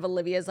 One of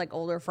Olivia's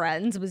older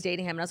friends was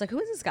dating him, and I was like, who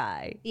is this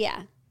guy?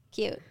 Yeah.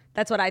 Cute.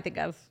 That's what I think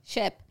of.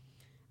 Ship.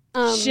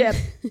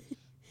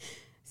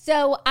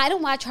 So I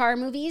don't watch horror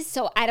movies,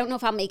 so I don't know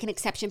if I'll make an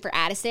exception for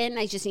Addison.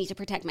 I just need to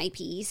protect my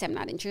peace. I'm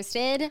not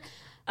interested.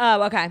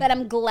 Oh, okay. But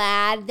I'm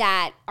glad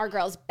that our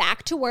girl's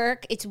back to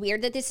work. It's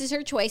weird that this is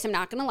her choice. I'm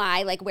not going to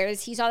lie.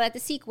 Where's He's All That the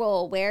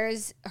sequel?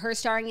 Where's her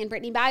starring in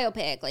Britney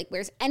biopic?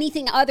 Where's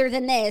anything other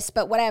than this,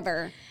 but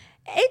whatever.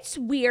 It's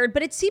weird,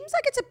 but it seems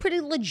like it's a pretty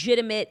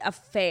legitimate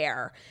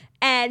affair.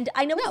 And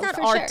I know it's not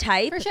our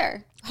type. For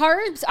sure.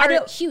 Horrors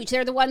are huge.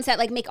 They're the ones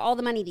that make all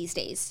the money these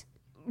days.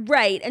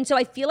 Right. And so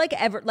I feel I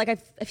feel like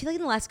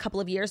in the last couple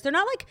of years, they're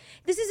not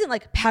this isn't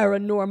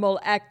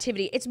paranormal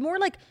activity. It's more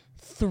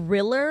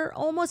thriller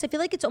almost. I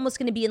feel like it's almost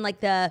going to be in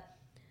the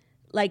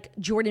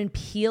Jordan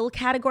Peele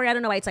category. I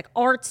don't know why. It's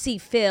artsy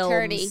films.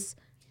 Turdy.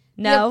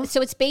 No? Yep.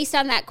 So it's based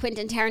on that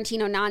Quentin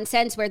Tarantino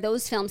nonsense where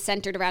those films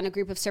centered around a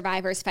group of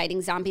survivors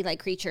fighting zombie-like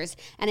creatures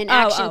and an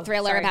action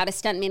thriller about a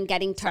stuntman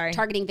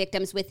targeting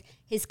victims with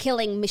his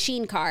killing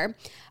machine car.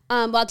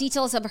 While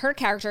details of her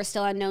character are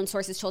still unknown,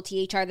 sources told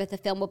THR that the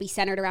film will be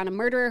centered around a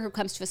murderer who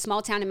comes to a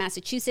small town in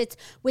Massachusetts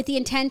with the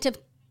intent of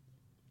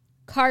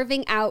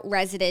carving out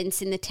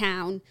residents in the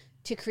town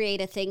to create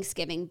a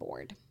Thanksgiving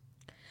board.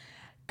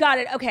 Got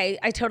it. Okay.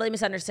 I totally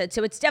misunderstood.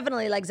 So it's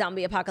definitely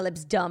zombie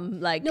apocalypse dumb.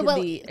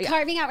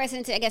 Carving out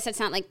residents, I guess that's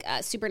not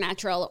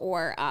supernatural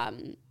or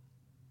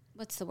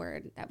what's the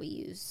word that we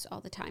use all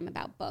the time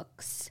about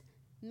books?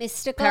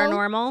 Mystical?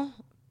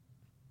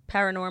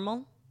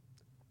 Paranormal?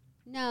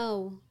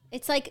 No.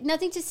 It's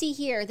nothing to see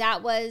here.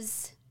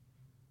 It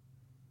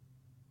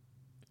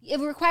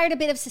required a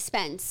bit of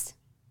suspense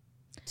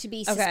to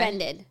be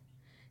suspended.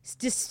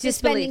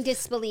 Suspending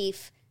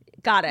disbelief.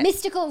 Got it.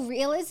 Mystical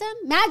realism?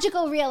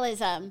 Magical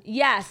realism.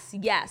 Yes.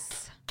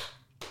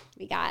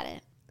 We got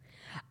it.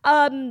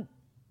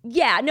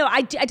 Yeah, no,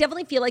 I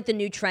definitely feel the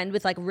new trend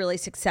with really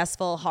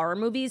successful horror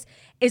movies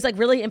is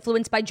really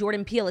influenced by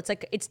Jordan Peele.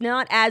 It's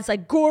not as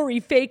gory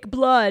fake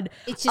blood.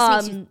 It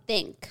just makes you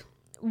think.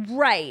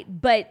 Right,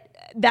 but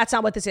that's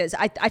not what this is.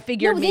 I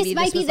figured maybe this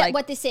might be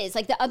what this is.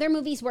 The other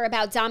movies were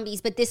about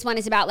zombies, but this one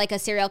is about a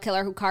serial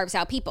killer who carves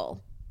out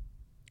people.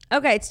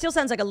 Okay, it still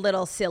sounds a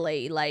little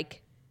silly,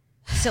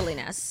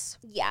 silliness.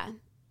 Yeah.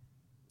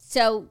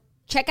 So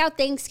check out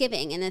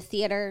Thanksgiving in the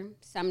theater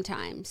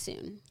sometime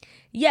soon.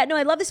 Yeah, no,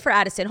 I love this for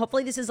Addison.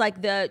 Hopefully this is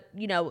the,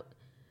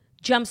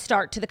 jump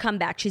start to the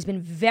comeback. She's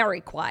been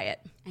very quiet.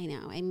 I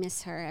know. I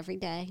miss her every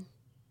day.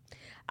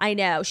 I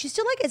know. She's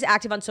still as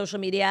active on social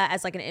media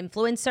as an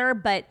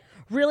influencer, but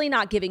really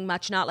not giving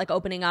much, not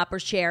opening up or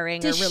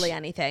sharing or really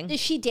anything. Does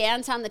she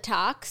dance on the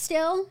talk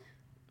still?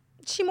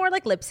 She more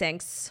lip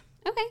syncs.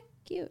 Okay,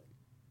 cute.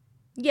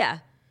 Yeah.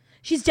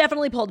 She's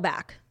definitely pulled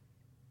back.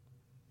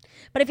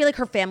 But I feel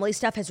her family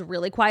stuff has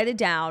really quieted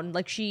down.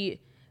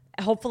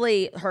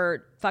 Hopefully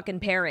her fucking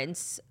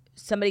parents,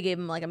 somebody gave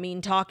them a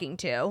mean talking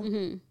to.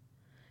 Mm-hmm.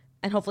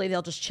 And hopefully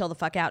they'll just chill the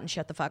fuck out and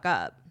shut the fuck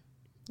up.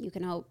 You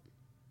can hope.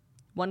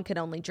 One can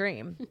only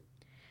dream.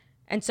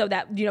 And so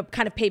that,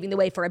 kind of paving the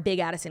way for a big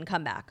Addison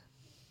comeback.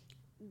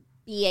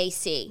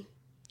 BAC.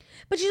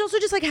 But she's also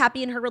just like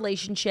happy in her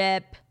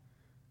relationship.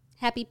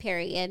 Happy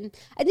period.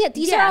 And yeah,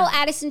 these are all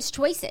Addison's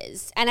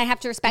choices, and I have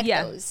to respect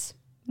those.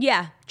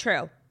 Yeah,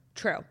 true.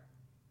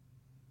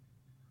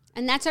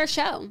 And that's our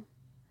show.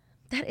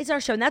 That is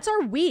our show, and that's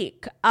our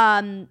week.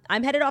 I'm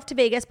headed off to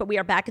Vegas, but we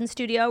are back in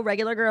studio,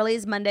 regular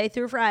girlies, Monday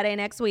through Friday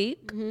next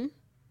week. Mm-hmm.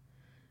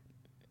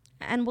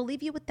 And we'll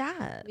leave you with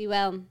that. We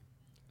will.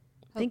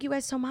 Thank you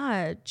guys so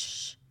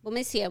much. We'll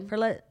miss you.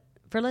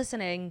 For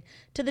listening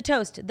to The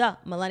Toast, the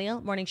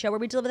Millennial Morning Show, where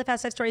we deliver the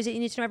fast life stories that you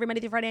need to know every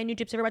Monday through Friday on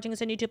YouTube. So if you're watching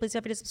us on YouTube, please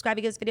feel free to subscribe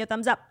and give this video a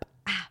thumbs up.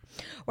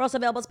 We're also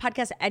available as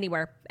podcasts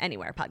anywhere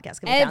podcasts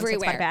can be found.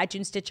 Everywhere. So Spotify,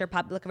 iTunes, Stitcher,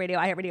 Public Radio,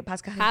 iHeartRadio,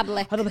 podcast,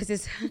 Public. Other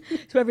places. So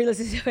wherever you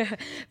listen to it,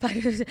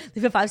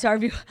 leave a 5-star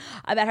review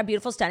about how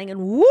beautiful, stunning,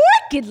 and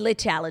wickedly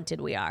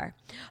talented we are.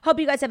 Hope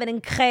you guys have an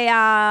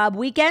incredible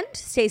weekend.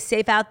 Stay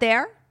safe out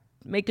there.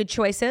 Make good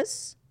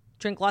choices.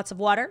 Drink lots of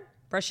water.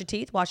 Brush your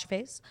teeth. Wash your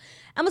face.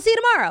 And we'll see you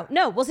tomorrow.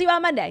 No, we'll see you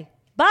on Monday.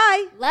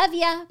 Bye. Love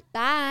ya.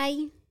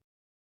 Bye.